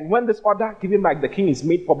 And when this order given by the king is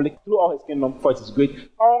made public through all his kingdom, for it is great,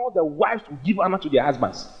 all the wives will give honor to their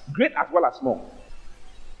husbands, great as well as small.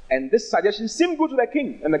 And this suggestion seemed good to the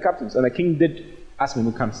king and the captains. And the king did as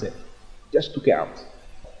Memucan said. Just took it out.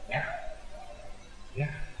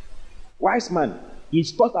 Yeah. Wise man,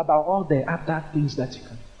 he's thought about all the other things that you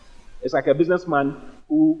can. It's like a businessman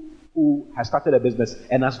who has started a business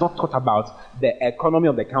and has not thought about the economy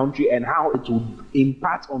of the country and how it will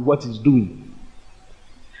impact on what he's doing.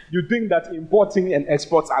 You think that importing and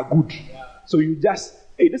exports are good. So you just,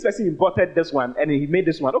 hey, this person imported this one and he made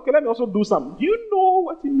this one. Okay, let me also do some. Do you know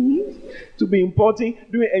what it means to be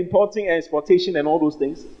doing importing and exportation and all those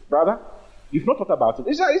things? Brother, you've not thought about it.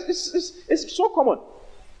 It's so common.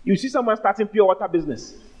 You see someone starting pure water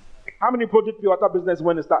business. How many people did pure water business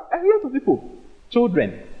when they start? A lot of people.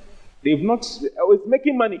 Children. They've not, it's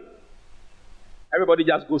making money. Everybody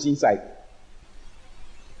just goes inside.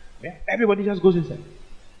 Yeah? Everybody just goes inside.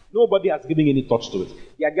 Nobody has given any thoughts to it.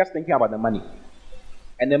 They are just thinking about the money.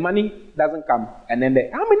 And the money doesn't come. And then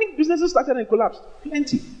how many businesses started and collapsed?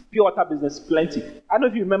 Plenty. Pure water business, plenty. I don't know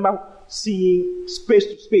if you remember seeing space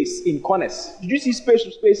to space in corners. Did you see space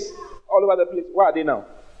to space all over the place? Where are they now?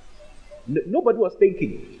 Nobody was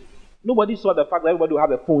thinking. Nobody saw the fact that everybody will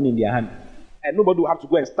have a phone in their hand. And nobody will have to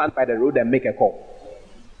go and stand by the road and make a call.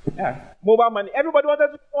 Yeah. Mobile money. Everybody wanted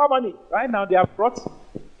to mobile money. Right now, they have brought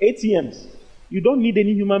ATMs. You don't need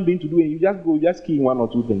any human being to do it. You just go, you just key in one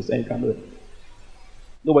or two things and you can do it.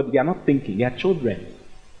 Nobody, they are not thinking. They are children.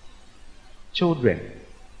 Children.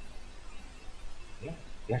 Yeah,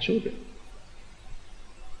 they are children.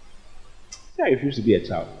 See, I refuse to be a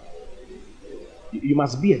child. You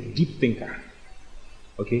must be a deep thinker.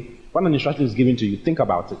 Okay? When an instruction is given to you, think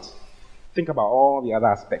about it. Think about all the other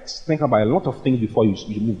aspects. Think about a lot of things before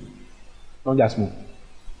you move. Don't just move.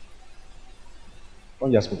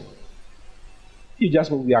 Don't just move. If you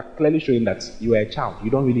just move, we are clearly showing that you are a child.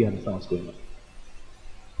 You don't really understand what's going on.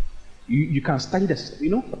 You can study the system.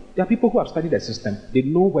 You know, there are people who have studied the system. They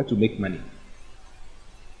know where to make money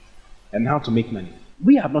and how to make money.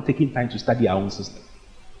 We have not taken time to study our own system.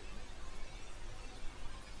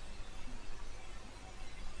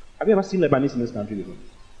 Have you ever seen Lebanese in this country before?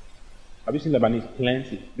 Have you seen Lebanese?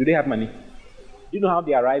 Plenty. Do they have money? Do you know how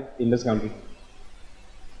they arrive in this country? Do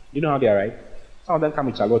you know how they arrive? Some of them come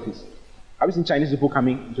with chalwatis. Have you seen Chinese people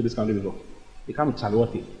coming into this country before? They come with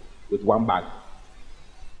chalwati, with one bag.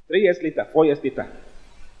 3 years later, 4 years later,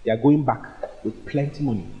 they are going back with plenty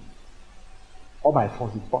money. All by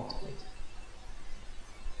force, they bought plenty.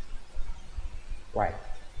 Why?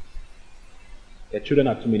 Their children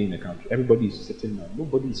are too many in the country. Everybody is sitting down.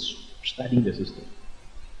 Nobody is studying the system.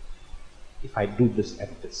 If I do this and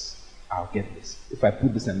this, I'll get this. If I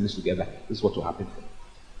put this and this together, this is what will happen for me.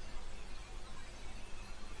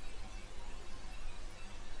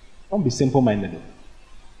 Don't be simple-minded.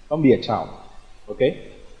 Don't be a child.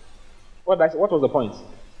 Okay? What was the point?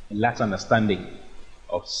 A lack of understanding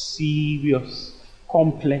of serious,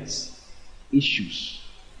 complex issues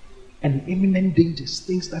and imminent dangers,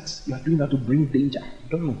 things that you are doing that to bring danger. You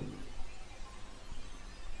don't know.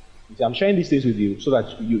 I'm sharing these things with you so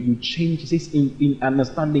that you change. It says in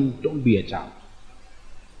understanding, don't be a child.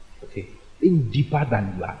 Okay? Think deeper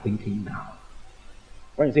than you are thinking now.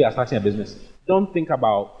 When you say you're starting a business, don't think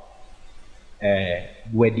about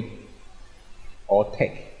wedding or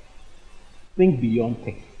tech. Think beyond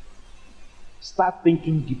tech. Start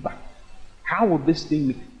thinking deeper. How will this thing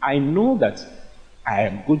be? I know that I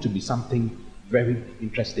am going to be something very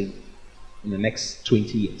interesting in the next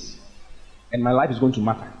 20 years. And my life is going to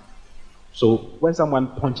matter. So when someone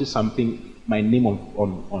punches something, my name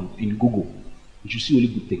on in Google, you should see only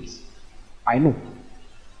good things. I know.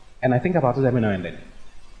 And I think about it every now and then.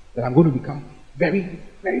 That I'm going to become very,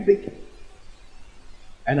 very big.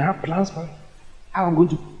 And I have plans for it. How I'm going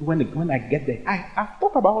to, when I get there. I've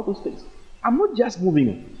thought about all those things. I'm not just moving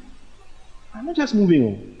on.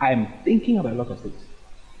 I'm thinking about a lot of things.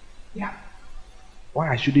 Yeah. Why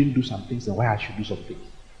I shouldn't do some things and why I should do some things.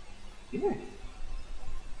 Yeah.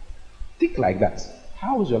 Think like that.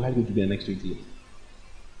 How is your life going to be in the next 20 years?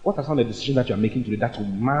 What are some of the decisions that you are making today that will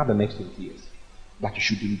mar the next 20 years that you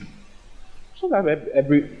shouldn't do? So that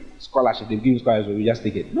every scholarship, they give you scholarship, you just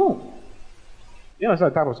take it. No. You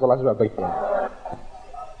understand the type of scholarship I'm taking from?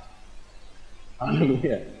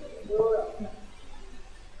 Hallelujah.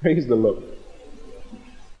 Praise the Lord.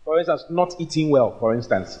 For instance, not eating well, for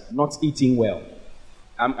instance. Not eating well.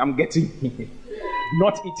 I'm getting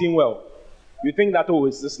not eating well. You think that, oh,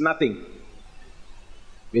 it's just nothing.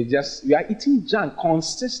 You are eating junk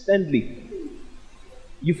consistently.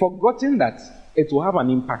 You've forgotten that it will have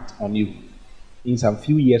an impact on you in some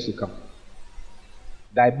few years to come.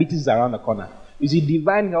 Diabetes is around the corner. You see,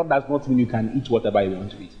 divine health does not mean you can eat whatever you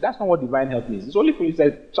want to eat. That's not what divine health means. It's only for you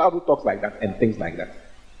say child who talks like that and things like that.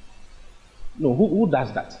 No, who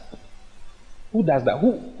does that? Who does that?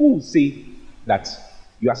 Who will say that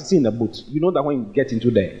you are sitting in a boat? You know that when you get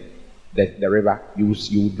into the river, you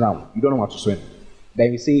will drown. You don't know how to swim.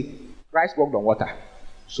 Then you say, Christ walked on water.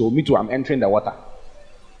 So me too, I'm entering the water.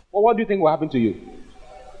 Well, what do you think will happen to you?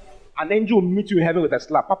 An angel will meet you in heaven with a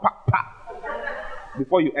slap. Pa, pa, pa,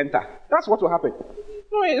 before you enter. That's what will happen.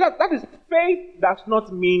 No, that is faith does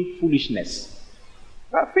not mean foolishness.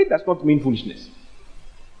 Faith does not mean foolishness.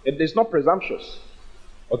 It is not presumptuous.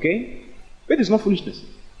 Okay? Faith is not foolishness.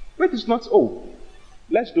 Faith is not, oh,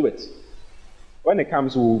 let's do it. When it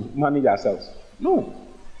comes, we'll manage ourselves. No.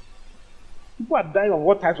 People are dying of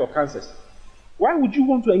what types of cancers? Why would you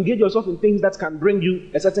want to engage yourself in things that can bring you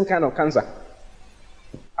a certain kind of cancer?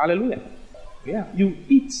 Hallelujah. Yeah. You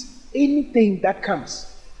eat anything that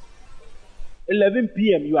comes. 11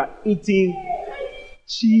 p.m. you are eating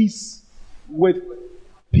cheese with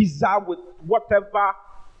pizza with whatever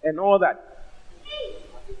and all that.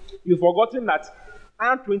 You've forgotten that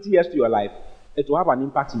add 20 years to your life, it will have an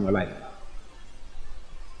impact in your life.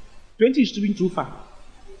 20 is doing too far.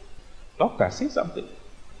 Doctor, say something.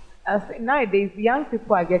 Nowadays, young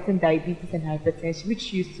people are getting diabetes and hypertension,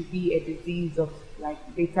 which used to be a disease of like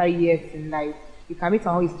later years in life. You can meet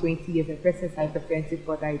someone who is 20 years and the person is hypertensive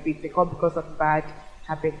or diabetic, all because of bad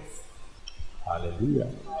habits. Hallelujah.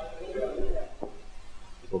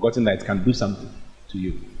 You've forgotten that it can do something to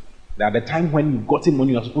you. That at the time when you've gotten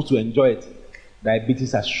money, you're supposed to enjoy it.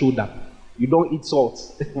 Diabetes has showed up. You don't eat salt.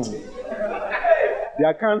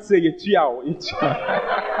 They can't say you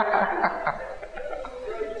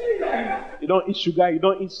You don't eat sugar, you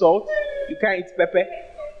don't eat salt, you can't eat pepper.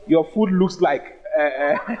 Your food looks like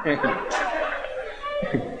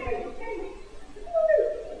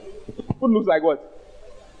food looks like what?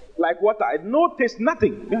 Like water. No taste,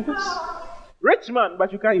 nothing. Rich man,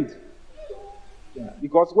 but you can't eat. Yeah.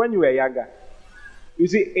 Because when you were younger, you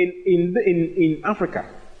see, in Africa,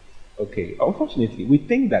 okay, unfortunately, we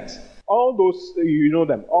think that all those, you know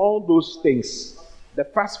them, all those things, the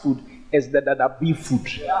fast food is the beef food.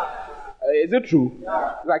 Is it true?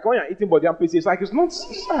 Yeah. Like when you're eating body and it's like it's not.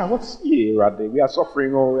 What's rather? We are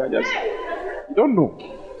suffering, or we are just. You don't know.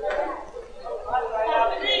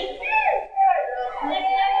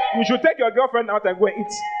 You should take your girlfriend out and go and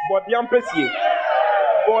eat body and pesie,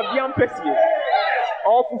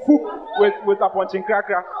 or fufu with a punching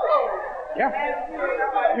cracker. Yeah.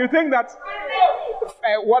 You think that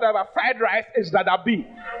whatever fried rice is that be?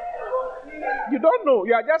 You don't know.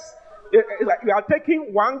 You are just. It's like you are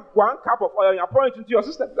taking one cup of oil and you are pouring it into your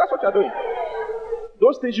system. That's what you are doing.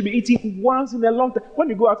 Those things should be eaten once in a long time. When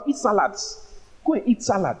you go out, eat salads. Go and eat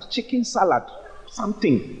salad, chicken salad,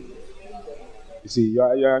 something. You see,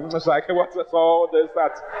 you're just like, what's all this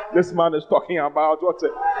that this man is talking about? What's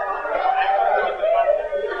it?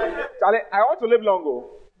 Charlie, I want to live long. Oh.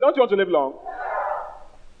 Don't you want to live long?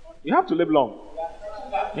 You have to live long.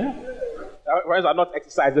 Yeah. Friends are not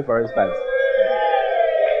exercising, for instance.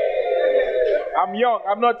 I'm young.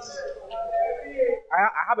 I'm not. I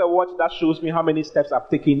have a watch that shows me how many steps I've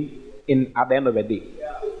taken at the end of the day.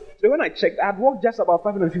 So when I checked, I had walked just about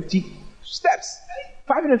 550 steps.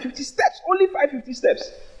 550 steps. Only 550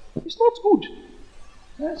 steps. It's not good.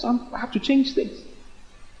 Yeah, so I have to change things.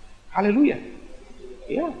 Hallelujah.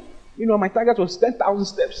 Yeah. You know, my target was 10,000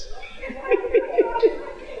 steps.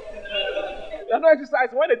 You're not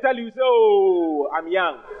exercising. When they tell you, say, oh, I'm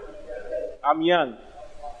young. I'm young.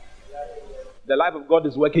 The life of God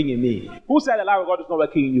is working in me. Who said the life of God is not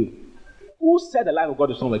working in you? Who said the life of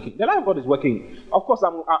God is not working? The life of God is working. Of course,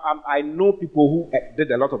 I know people who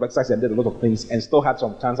did a lot of exercise and did a lot of things and still had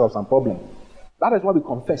some chance of some problem. That is why we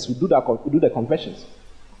confess. We do the confessions.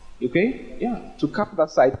 Okay? Yeah. To cap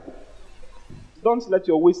that side. Don't let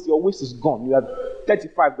your waist is gone. You are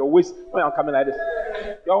 35, your waist, when I'm coming like this.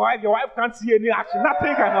 Your wife can't see any action.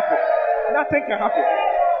 Nothing can happen. Nothing can happen.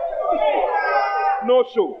 No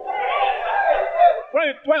show.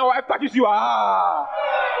 When your wife touches you, you are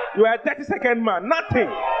a 30-second man. Nothing.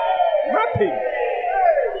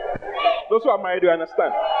 Those who are married, you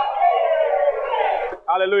understand.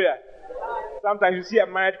 Hallelujah. Sometimes you see a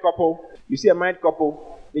married couple,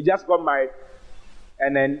 they just got married,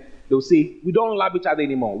 and then they'll say, we don't love each other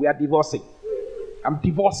anymore. We are divorcing. I'm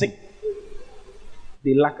divorcing.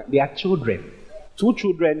 They are children. 2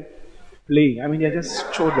 children playing. I mean, they're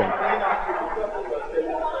just children.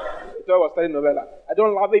 I was studying novella. I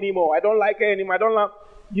don't love anymore. I don't like her anymore.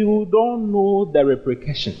 You don't know the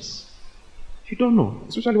repercussions. You don't know.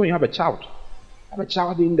 Especially when you have a child.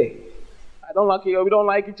 In there. I don't like you. We don't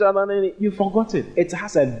like each other. You forgot it. It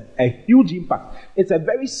has a huge impact. It's a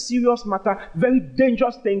very serious matter. Very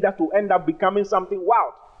dangerous thing that will end up becoming something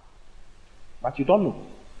wild. But you don't know.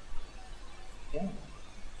 Yeah.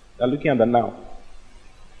 They're looking at the now.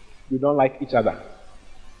 You don't like each other.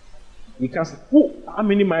 We can't say, how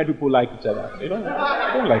many married people like each other? They don't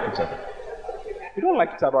like each other. You don't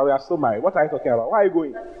like each other, we are still married. What are you talking about? Why are you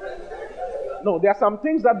going? No, there are some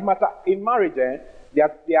things that matter in marriage. They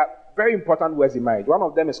are very important words in marriage. One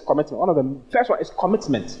of them is commitment. First one is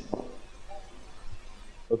commitment.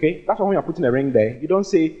 Okay? That's why when you're putting a ring there, you don't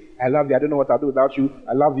say, I love you, I don't know what I'll do without you.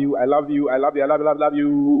 I love you, I love you, I love you, I love you, I love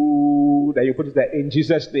you. Then you put it there, in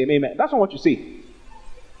Jesus' name, amen. That's not what you say.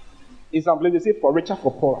 In some places, they say, for richer,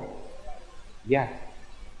 for poorer. Yeah.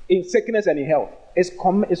 In sickness and in health. It's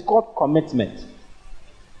called commitment.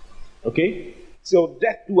 Okay? So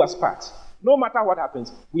death do us part. No matter what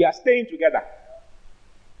happens, we are staying together.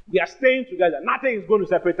 Nothing is going to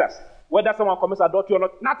separate us. Whether someone commits adultery or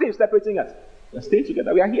not, nothing is separating us. We are staying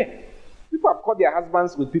together. We are here. People have caught their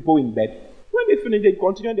husbands with people in bed. When they finish, they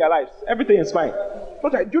continue their lives. Everything is fine.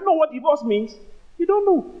 But do you know what divorce means? You don't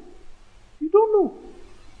know.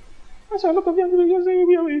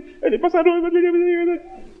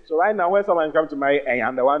 So So right now, when someone comes to marry, and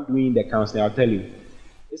I'm the one doing the counseling, I'll tell you,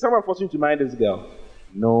 is someone forcing you to marry this girl?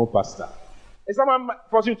 No, pastor. Is someone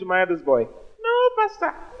forcing you to marry this boy? No,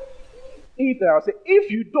 pastor. I'll say,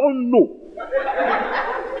 if you don't know,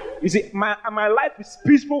 you see, my life is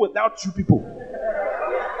peaceful without you people.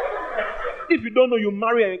 If you don't know, you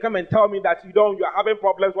marry and you come and tell me that you are having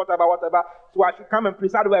problems, whatever, so I should come and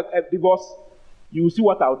preside a divorce. You will see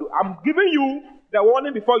what I'll do. I'm giving you the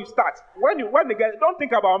warning before you start. Don't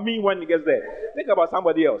think about me when it gets there. Think about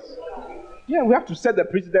somebody else. Yeah, we have to set the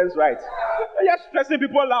precedence right. You're just stressing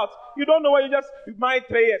people out. You don't know what you married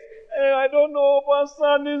 3 years. Hey, I don't know,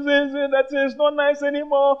 pastor, that is not nice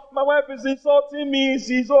anymore. My wife is insulting me.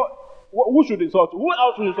 Who should insult you? Who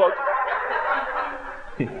else should insult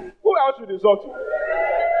you? Who else should insult you?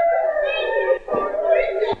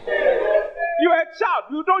 You're a child.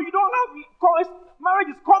 You don't have marriage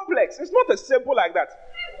is complex. It's not as simple like that.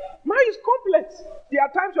 Marriage is complex. There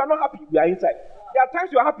are times you are not happy, we are inside. There are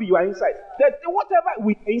times you are happy, you are inside. Whatever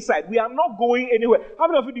we are inside, we are not going anywhere. How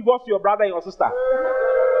many of you divorced your brother and your sister?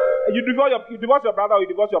 You divorce your brother or you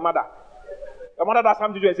divorce your mother? Your mother does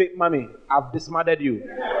something to you and say, "Mommy, I've dismarded you.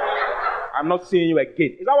 I'm not seeing you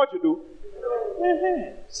again." Is that what you do?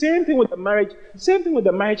 Same thing with the marriage. Same thing with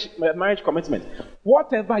the marriage commitment.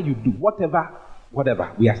 Whatever you do, whatever,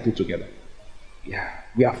 we are still together. Yeah,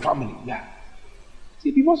 we are family. Yeah. See,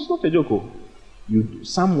 divorce is not a joke.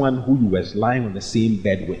 Someone who you were lying on the same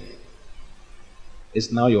bed with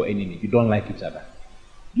is now your enemy. You don't like each other.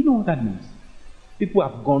 Do you know what that means? People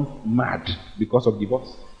have gone mad because of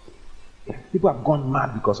divorce. Yeah. People have gone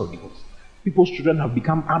mad because of divorce. People's children have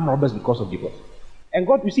become armed robbers because of divorce. And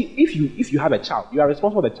God, you see, if you have a child, you are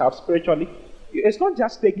responsible for the child spiritually. It's not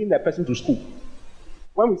just taking the person to school.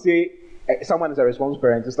 When we say someone is a responsible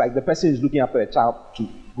parent, it's like the person is looking after the child to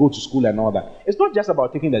go to school and all that. It's not just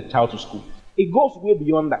about taking the child to school. It goes way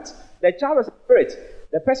beyond that. The child is a spirit.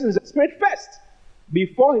 The person is a spirit first,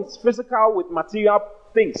 before he's physical with material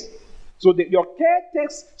things. So your care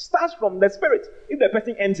starts from the spirit. If the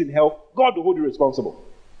person ends in hell, God will hold you responsible.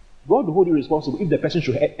 God will hold you responsible if the person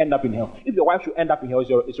should end up in hell. If your wife should end up in hell,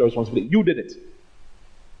 it's your responsibility. You did it.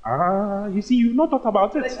 You see, you've not thought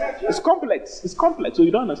about it. It's complex. It's complex, so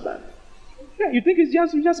you don't understand. Yeah, you think you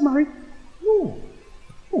just married? No.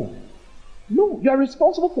 You are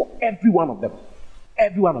responsible for every one of them.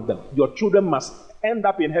 Every one of them. Your children must end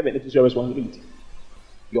up in heaven. It is your responsibility.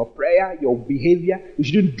 Your prayer, your behavior, you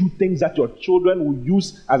shouldn't do things that your children will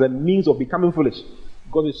use as a means of becoming foolish.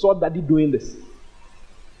 Because they saw daddy doing this.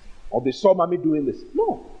 Or they saw mommy doing this.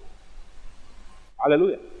 No.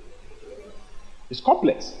 Hallelujah. It's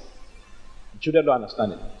complex. Children don't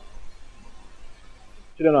understand it.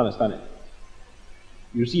 Children don't understand it.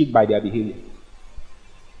 You see it by their behavior.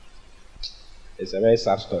 It's a very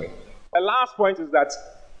sad story. The last point is that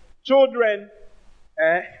children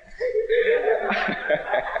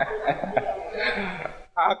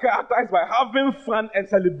are characterized by having fun and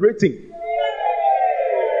celebrating.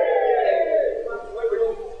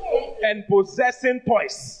 And possessing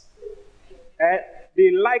toys. They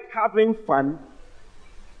like having fun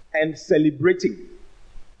and celebrating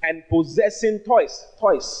and possessing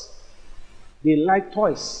toys. They like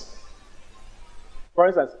toys. For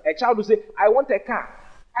instance, a child will say, "I want a car.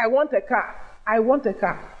 I want a car. I want a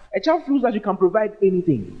car." A child feels that you can provide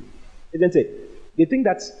anything, isn't it? They think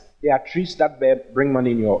that there are trees that bring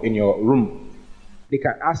money in your room. They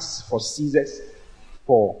can ask for scissors,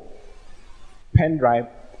 for pen drive,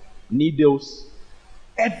 needles,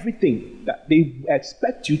 everything. That they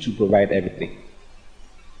expect you to provide everything.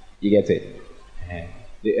 You get it?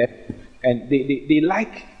 They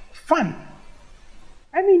like fun.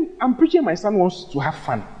 I mean, I'm preaching, my son wants to have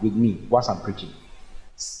fun with me whilst I'm preaching.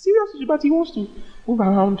 Seriously, but he wants to move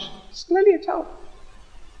around. It's clearly a child.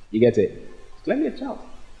 You get it? It's clearly a child.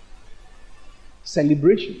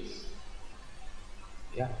 Celebrations.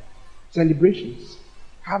 Yeah. Celebrations.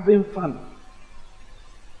 Having fun.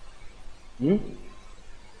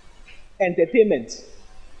 Entertainment.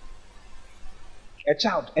 A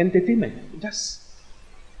child, entertainment.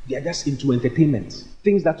 They are just into entertainment.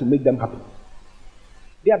 Things that will make them happy.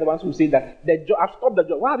 They are the ones who say that I've stopped the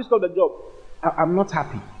job. Why have you stopped the job? I'm not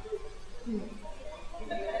happy.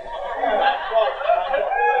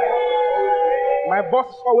 My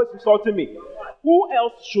boss is always insulting me. Who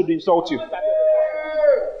else should insult you?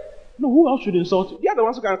 No, who else should insult you? They are the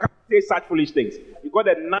ones who can say such foolish things. You got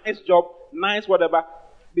a nice job, nice whatever.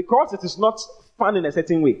 Because it is not fun in a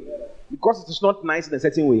certain way. Because it is not nice in a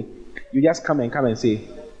certain way. You just come and say,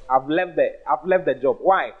 I've left the job.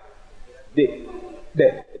 Why?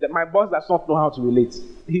 My boss does not know how to relate.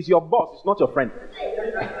 He's your boss, he's not your friend.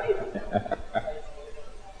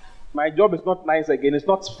 My job is not nice again. It's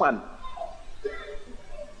not fun. Do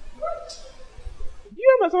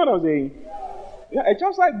you understand what I'm saying? Yeah, it's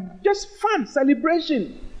just like just fun,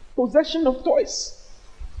 celebration, possession of toys.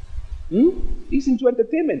 He's into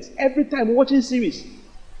entertainment every time, watching series,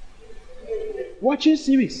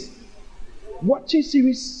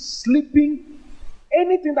 sleeping,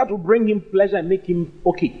 anything that will bring him pleasure and make him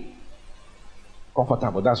okay,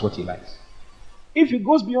 comfortable. That's what he likes. If he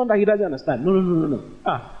goes beyond that, he doesn't understand. No.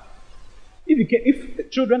 If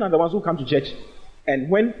children are the ones who come to church, and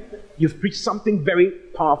when you've preached something very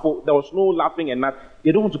powerful, there was no laughing and that,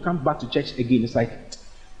 they don't want to come back to church again. It's like,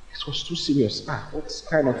 this was too serious. What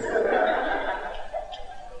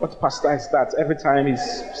pastor is that? Every time he's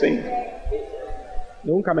saying,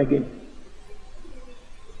 they won't come again.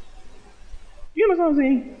 You know what I'm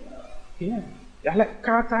saying? Yeah. They're like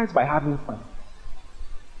characterized by having fun.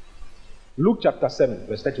 Luke chapter 7,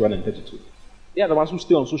 verse 31 and 32. They are the ones who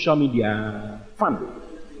stay on social media. Fun.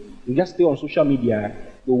 You just stay on social media.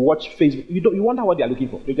 You watch Facebook. You wonder what they are looking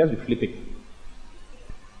for. They just be flipping.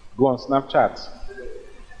 Go on Snapchat.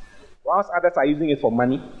 Whilst others are using it for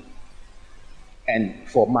money and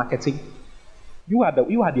for marketing, you are their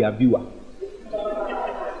viewer.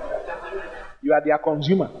 You are their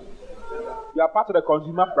consumer. You are part of the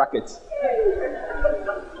consumer bracket.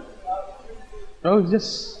 No, it's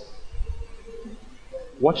just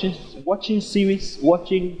watching series,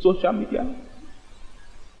 watching social media.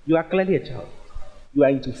 You are clearly a child. You are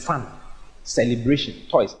into fun, celebration,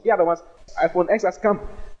 toys. The other ones, iPhone X has come.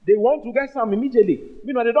 They want to get some immediately.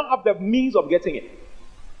 Meanwhile, they don't have the means of getting it.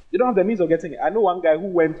 I know one guy who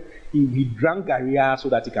went, he drank Garria so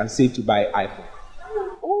that he can save to buy iPhone.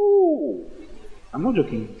 Oh, I'm not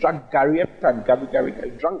joking. Drank Garria every time. Garri.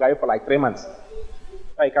 Drank Garria for like 3 months.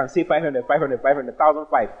 So he can save 500,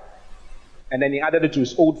 1,005. And then he added it to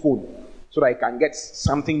his old phone so that he can get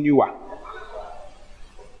something newer.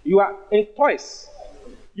 You are in toys.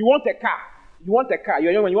 You want a car.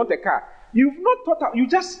 You're young and you want a car. You've not thought out. You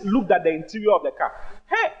just looked at the interior of the car.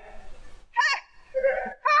 Hey!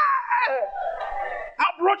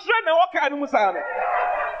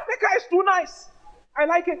 The car is too nice. I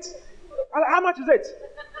like it. How much is it?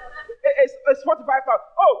 It's 45,000.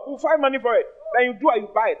 Oh, we'll find money for it. Then you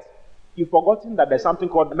buy it. You've forgotten that there's something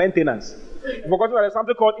called maintenance. You've forgotten that there's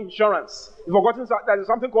something called insurance. You've forgotten that there's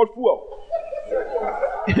something called fuel.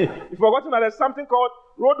 You've forgotten that there's something called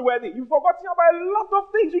roadworthy. You've forgotten about a lot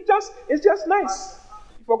of things. It's just nice.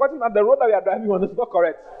 You've forgotten that the road that we are driving on is not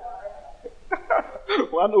correct.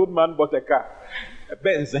 One old man bought a car, a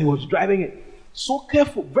Benz, and he was driving it. So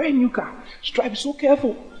careful, very new car. He's driving so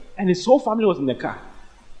careful. And his whole family was in the car.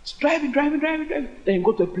 He's driving. Then he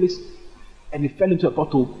got to a place and he fell into a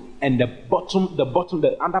pothole. And the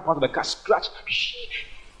under part of the car scratched.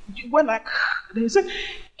 He went like, then he said,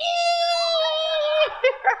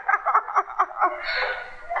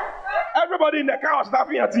 everybody in the car was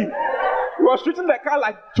laughing at him. He was treating the car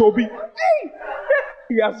like Toby.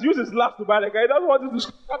 He has used his laugh to buy the car. He doesn't want it to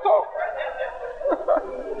scratch at all.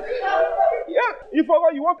 Yeah, you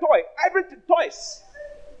forgot you want everything, toys,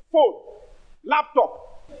 phone,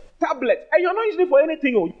 laptop, tablet, and you're not using it for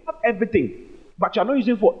anything. You have everything. But you're not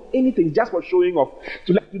using it for anything, just for showing off.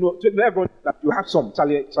 To let everyone that you have some.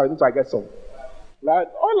 Sorry, I get some.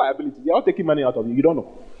 All liability, they're all taking money out of you. You don't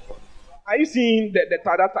know. Are you seeing the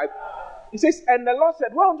other type? It says, and the Lord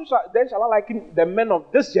said, well, then shall I liken the men of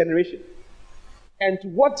this generation. And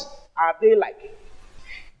what are they like?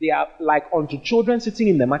 They are like unto children sitting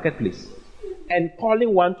in the marketplace and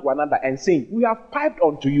calling one to another and saying, we have piped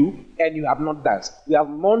unto you and you have not danced. We have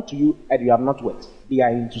mourned to you and you have not wept. They are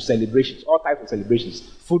into celebrations, all types of celebrations,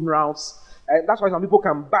 funerals. And that's why some people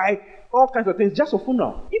can buy all kinds of things just for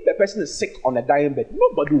funeral. If the person is sick on a dying bed,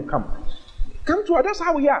 nobody will come. Come to us. That's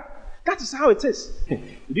how we are. That is how it is. Do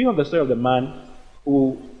you know the story of the man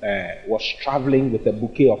who was traveling with a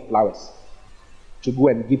bouquet of flowers to go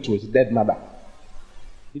and give to his dead mother?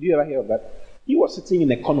 Did you ever hear of that? He was sitting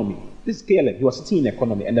in economy. This is KLM. He was sitting in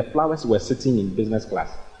economy, and the flowers were sitting in business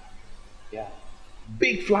class. Yeah.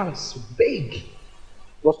 Big flowers. Big.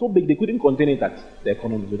 It was so big they couldn't contain it at the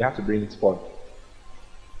economy, so they had to bring it forward.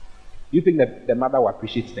 Do you think that the mother will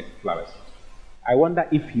appreciate the flowers? I wonder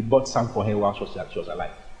if he bought some for her while she was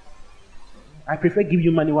alive. I prefer give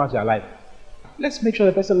you money while you're alive. Let's make sure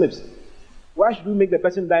the person lives. Why should we make the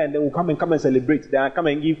person die and then we'll come and celebrate? Then I come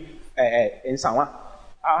and give in Sawa.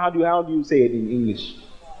 How do you say it in English?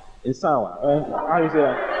 In Sawa. How do you say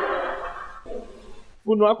that?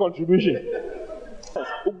 Funeral contribution.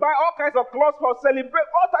 We buy all kinds of clothes for celebrate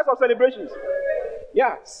all types of celebrations.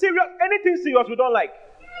 Yeah, serious. Anything serious we don't like.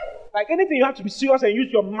 Like anything you have to be serious and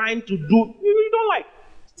use your mind to do, you don't like.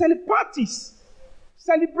 Parties,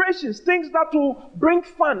 celebrations, things that will bring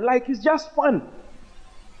fun, like it's just fun.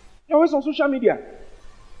 You're always on social media.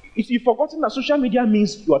 If you've forgotten that social media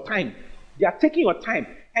means your time, they are taking your time.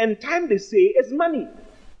 And time, they say, is money.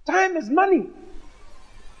 Time is money.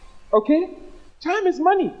 Okay? Time is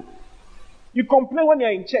money. You complain when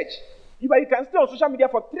you're in church. But you can stay on social media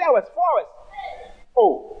for 3 hours, 4 hours.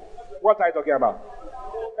 Oh, what are you talking about?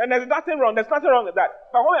 And there's nothing wrong. There's nothing wrong with that.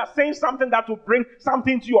 But when we are saying something that will bring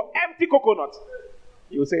something to your empty coconut,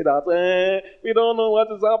 you say that, we don't know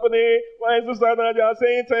what is happening. Why is this that they are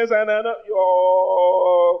saying things and I know?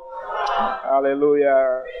 Oh,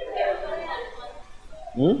 hallelujah.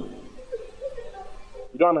 You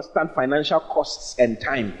don't understand financial costs and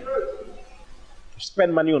time. You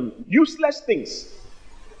spend money on useless things.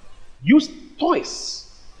 Use toys.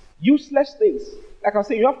 Useless things. Like I was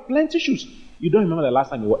saying, you have plenty of shoes. You don't remember the last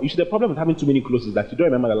time you wore. You see, the problem with having too many clothes is that you don't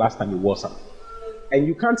remember the last time you wore some. And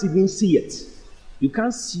you can't even see it. You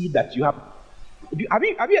can't see that you have. You have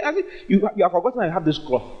forgotten that you have this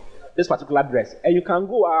cloth, this particular dress. And you can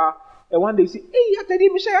go and one day you say, hey,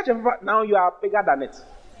 now you are bigger than it.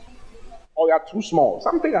 Or you are too small.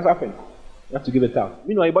 Something has happened. You have to give it out.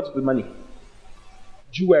 Meanwhile, you bought it with money.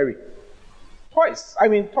 Jewelry. Toys.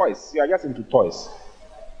 Toys. You are just into toys.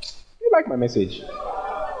 You like my message?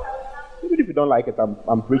 Even if you don't like it,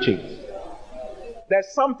 I'm preaching.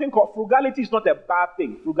 There's something called frugality. Is not a bad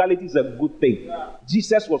thing. Frugality is a good thing.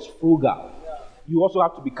 Jesus was frugal. You also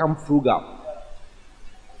have to become frugal.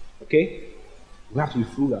 Okay? We have to be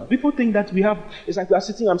frugal. People think that it's like I'm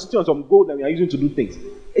sitting on some gold and we are using to do things.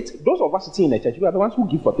 Those of us sitting in the church, we are the ones who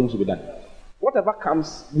give for things to be done. Whatever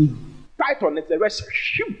comes, we tight on it, the rest,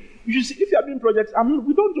 you see, if you are doing projects,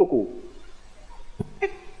 we don't joke.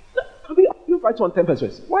 You fight on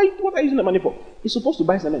 10%. What are you using the money for? It's supposed to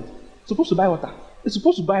buy cement. It's supposed to buy water. It's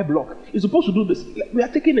supposed to buy a block. It's supposed to do this. We are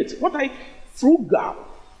taking it. What are you? Frugal.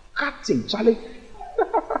 Cutting. Charlie.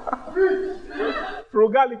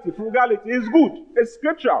 Frugality is good. It's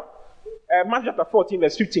scriptural. Mark chapter 14,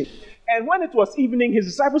 verse 15. And when it was evening, his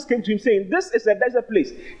disciples came to him saying, this is a desert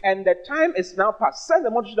place, and the time is now past. Send the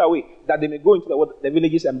multitude away, that they may go into the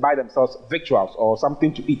villages and buy themselves victuals or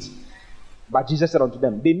something to eat. But Jesus said unto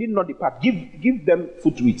them, they need not depart. Give them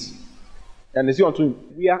food to eat. And they say unto him,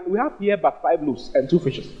 we have here but 5 loaves and 2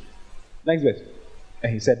 fishes. Next verse.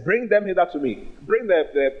 And he said, bring them hither to me. Bring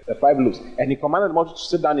the 5 loaves. And he commanded the multitude to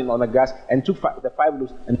sit down on the grass and took the 5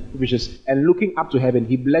 loaves and 2 fishes. And looking up to heaven,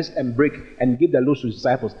 he blessed and brake and gave the loaves to his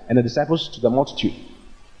disciples and the disciples to the multitude.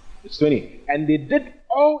 It's 20. And they did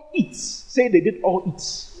all eat. Say they did all eat.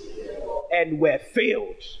 And were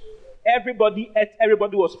filled. Everybody ate,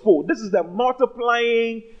 everybody was full. This is the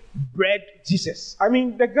multiplying bread Jesus.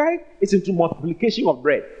 The guy is into multiplication of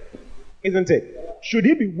bread, isn't it? Should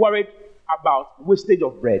he be worried about wastage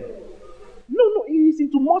of bread? No, he's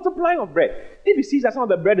into multiplying of bread. If he sees that some of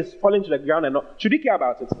the bread is falling to the ground and not, should he care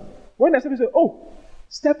about it? When the somebody say, oh,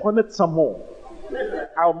 step on it some more.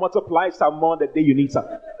 I'll multiply some more the day you need some.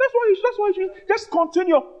 That's why you should just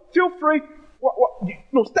continue. Feel free.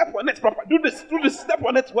 No, step on it proper. Do this, step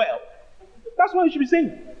on it well. That's what you should be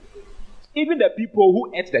saying. Even the people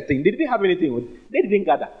who ate the thing, they didn't have anything with it. They didn't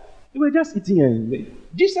gather. They were just eating.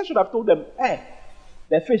 Jesus should have told them, hey,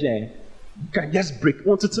 the fish, you can just break.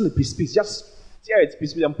 Want it in a piece. Just tear it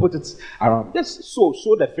piece and put it around. Just sow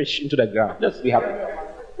the fish into the ground. Just be happy.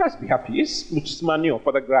 Just be happy. It's manure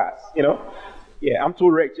for the grass, Yeah, I'm too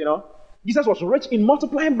rich, Jesus was rich in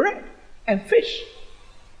multiplying bread and fish.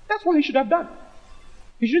 That's what he should have done.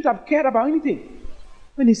 He shouldn't have cared about anything.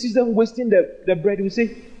 When he sees them wasting the bread, he will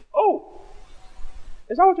say, oh,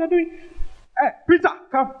 is that what you're doing? Hey, Peter,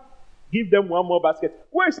 come. Give them one more basket.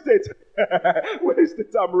 Waste it. Waste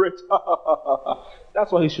it, I'm rich.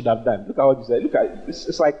 That's what he should have done. Look at what he said. Look at it.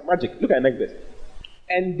 It's like magic. Look at the next verse.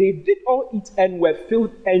 And they did all eat and were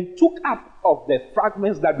filled and took up of the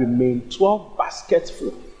fragments that remained 12 baskets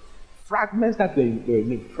full. Fragments that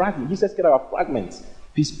remained. Fragments. Jesus cared about fragments.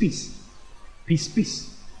 Piece.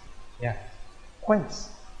 Yeah. Coins.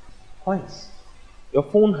 Your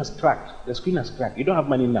phone has cracked. The screen has cracked. You don't have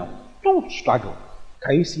money now. Don't struggle.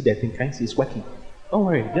 Can you see that thing? Can you see it's working? Don't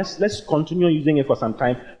worry. Just let's continue using it for some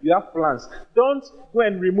time. You have plans. Don't go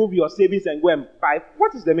and remove your savings and go and buy.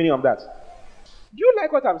 What is the meaning of that? Do you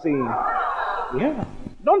like what I'm saying? Yeah.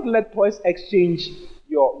 Don't let toys exchange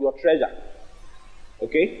your treasure.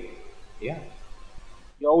 Okay? Yeah.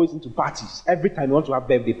 You're always into parties. Every time you want to have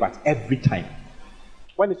birthday party. Every time.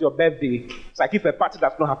 When it's your birthday, it's like if a party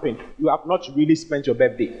does not happen, you have not really spent your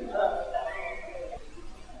birthday.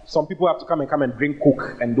 Some people have to come and drink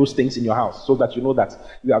Coke and those things in your house so that you know that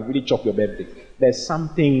you have really chopped your birthday. There's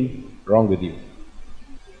something wrong with you.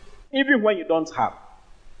 Even when you don't have,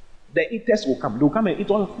 the eaters will come. They will come and eat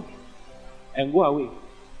all the food and go away.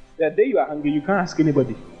 The day you are hungry, you can't ask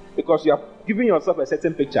anybody because you are giving yourself a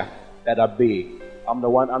certain picture that I'm the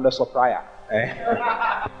one, I'm the supplier.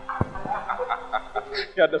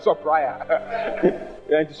 You're the supplier.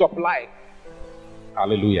 You're into supply.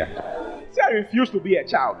 Hallelujah. Say, I refuse to be a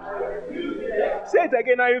child. Say it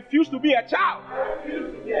again, I refuse to be a child.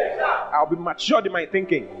 I'll be matured in my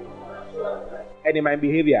thinking and in my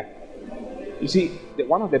behavior. You see,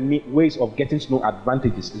 one of the ways of getting to know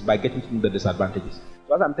advantages is by getting to know the disadvantages.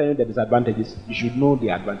 So as I'm telling you the disadvantages, you should know the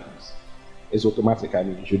advantages. It's automatic,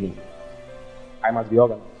 you should know. I must be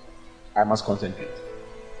organized. I must concentrate.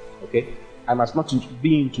 Okay? I must not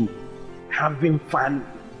be into having fun.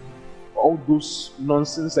 All those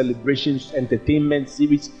nonsense celebrations, entertainment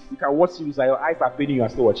series. You can watch series and your eyes are paining, you are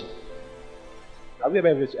still watching. Have you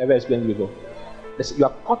ever explained it before? You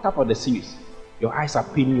are caught up on the series. Your eyes are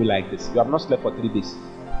paining you like this. You have not slept for 3 days.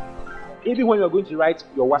 Even when you are going to write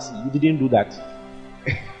your wasi, you didn't do that.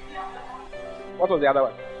 What was the other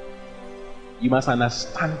one? You must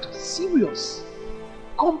understand serious,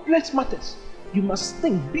 complex matters. You must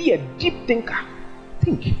think. Be a deep thinker.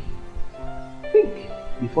 Think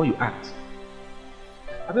before you act.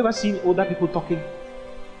 Have you ever seen older people talking?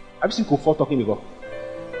 Have you seen Kofor talking before?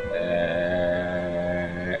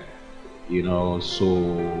 So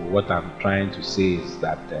what I'm trying to say is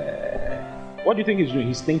that what do you think he's doing?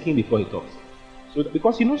 He's thinking before he talks. So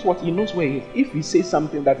because he knows where he is. If he says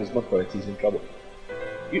something that is not correct, he's in trouble.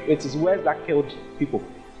 It is words that killed people.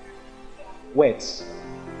 Words.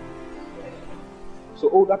 So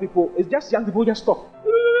older people, it's just young people just talk.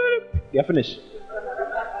 They are finished.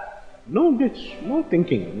 No bitch, no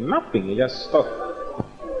thinking, nothing. You just stop.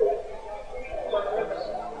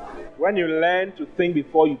 When you learn to think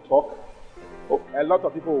before you talk, a lot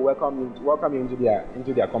of people will welcome you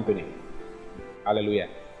into their company. Hallelujah.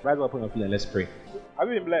 Rise up on your feet and let's pray. Have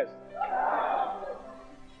you been blessed?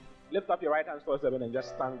 Lift up your right hands towards heaven and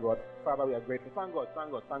just thank God. Father, we are grateful. Thank God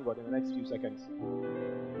in the next few seconds.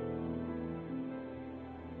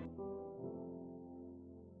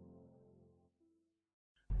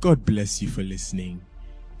 God bless you for listening.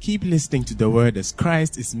 Keep listening to the word as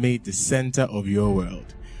Christ is made the center of your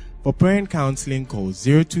world. For prayer and counseling, call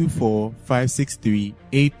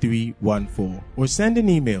 024-563-8314 or send an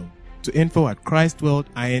email to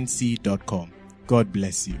info@christworldinc.com. God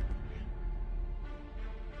bless you.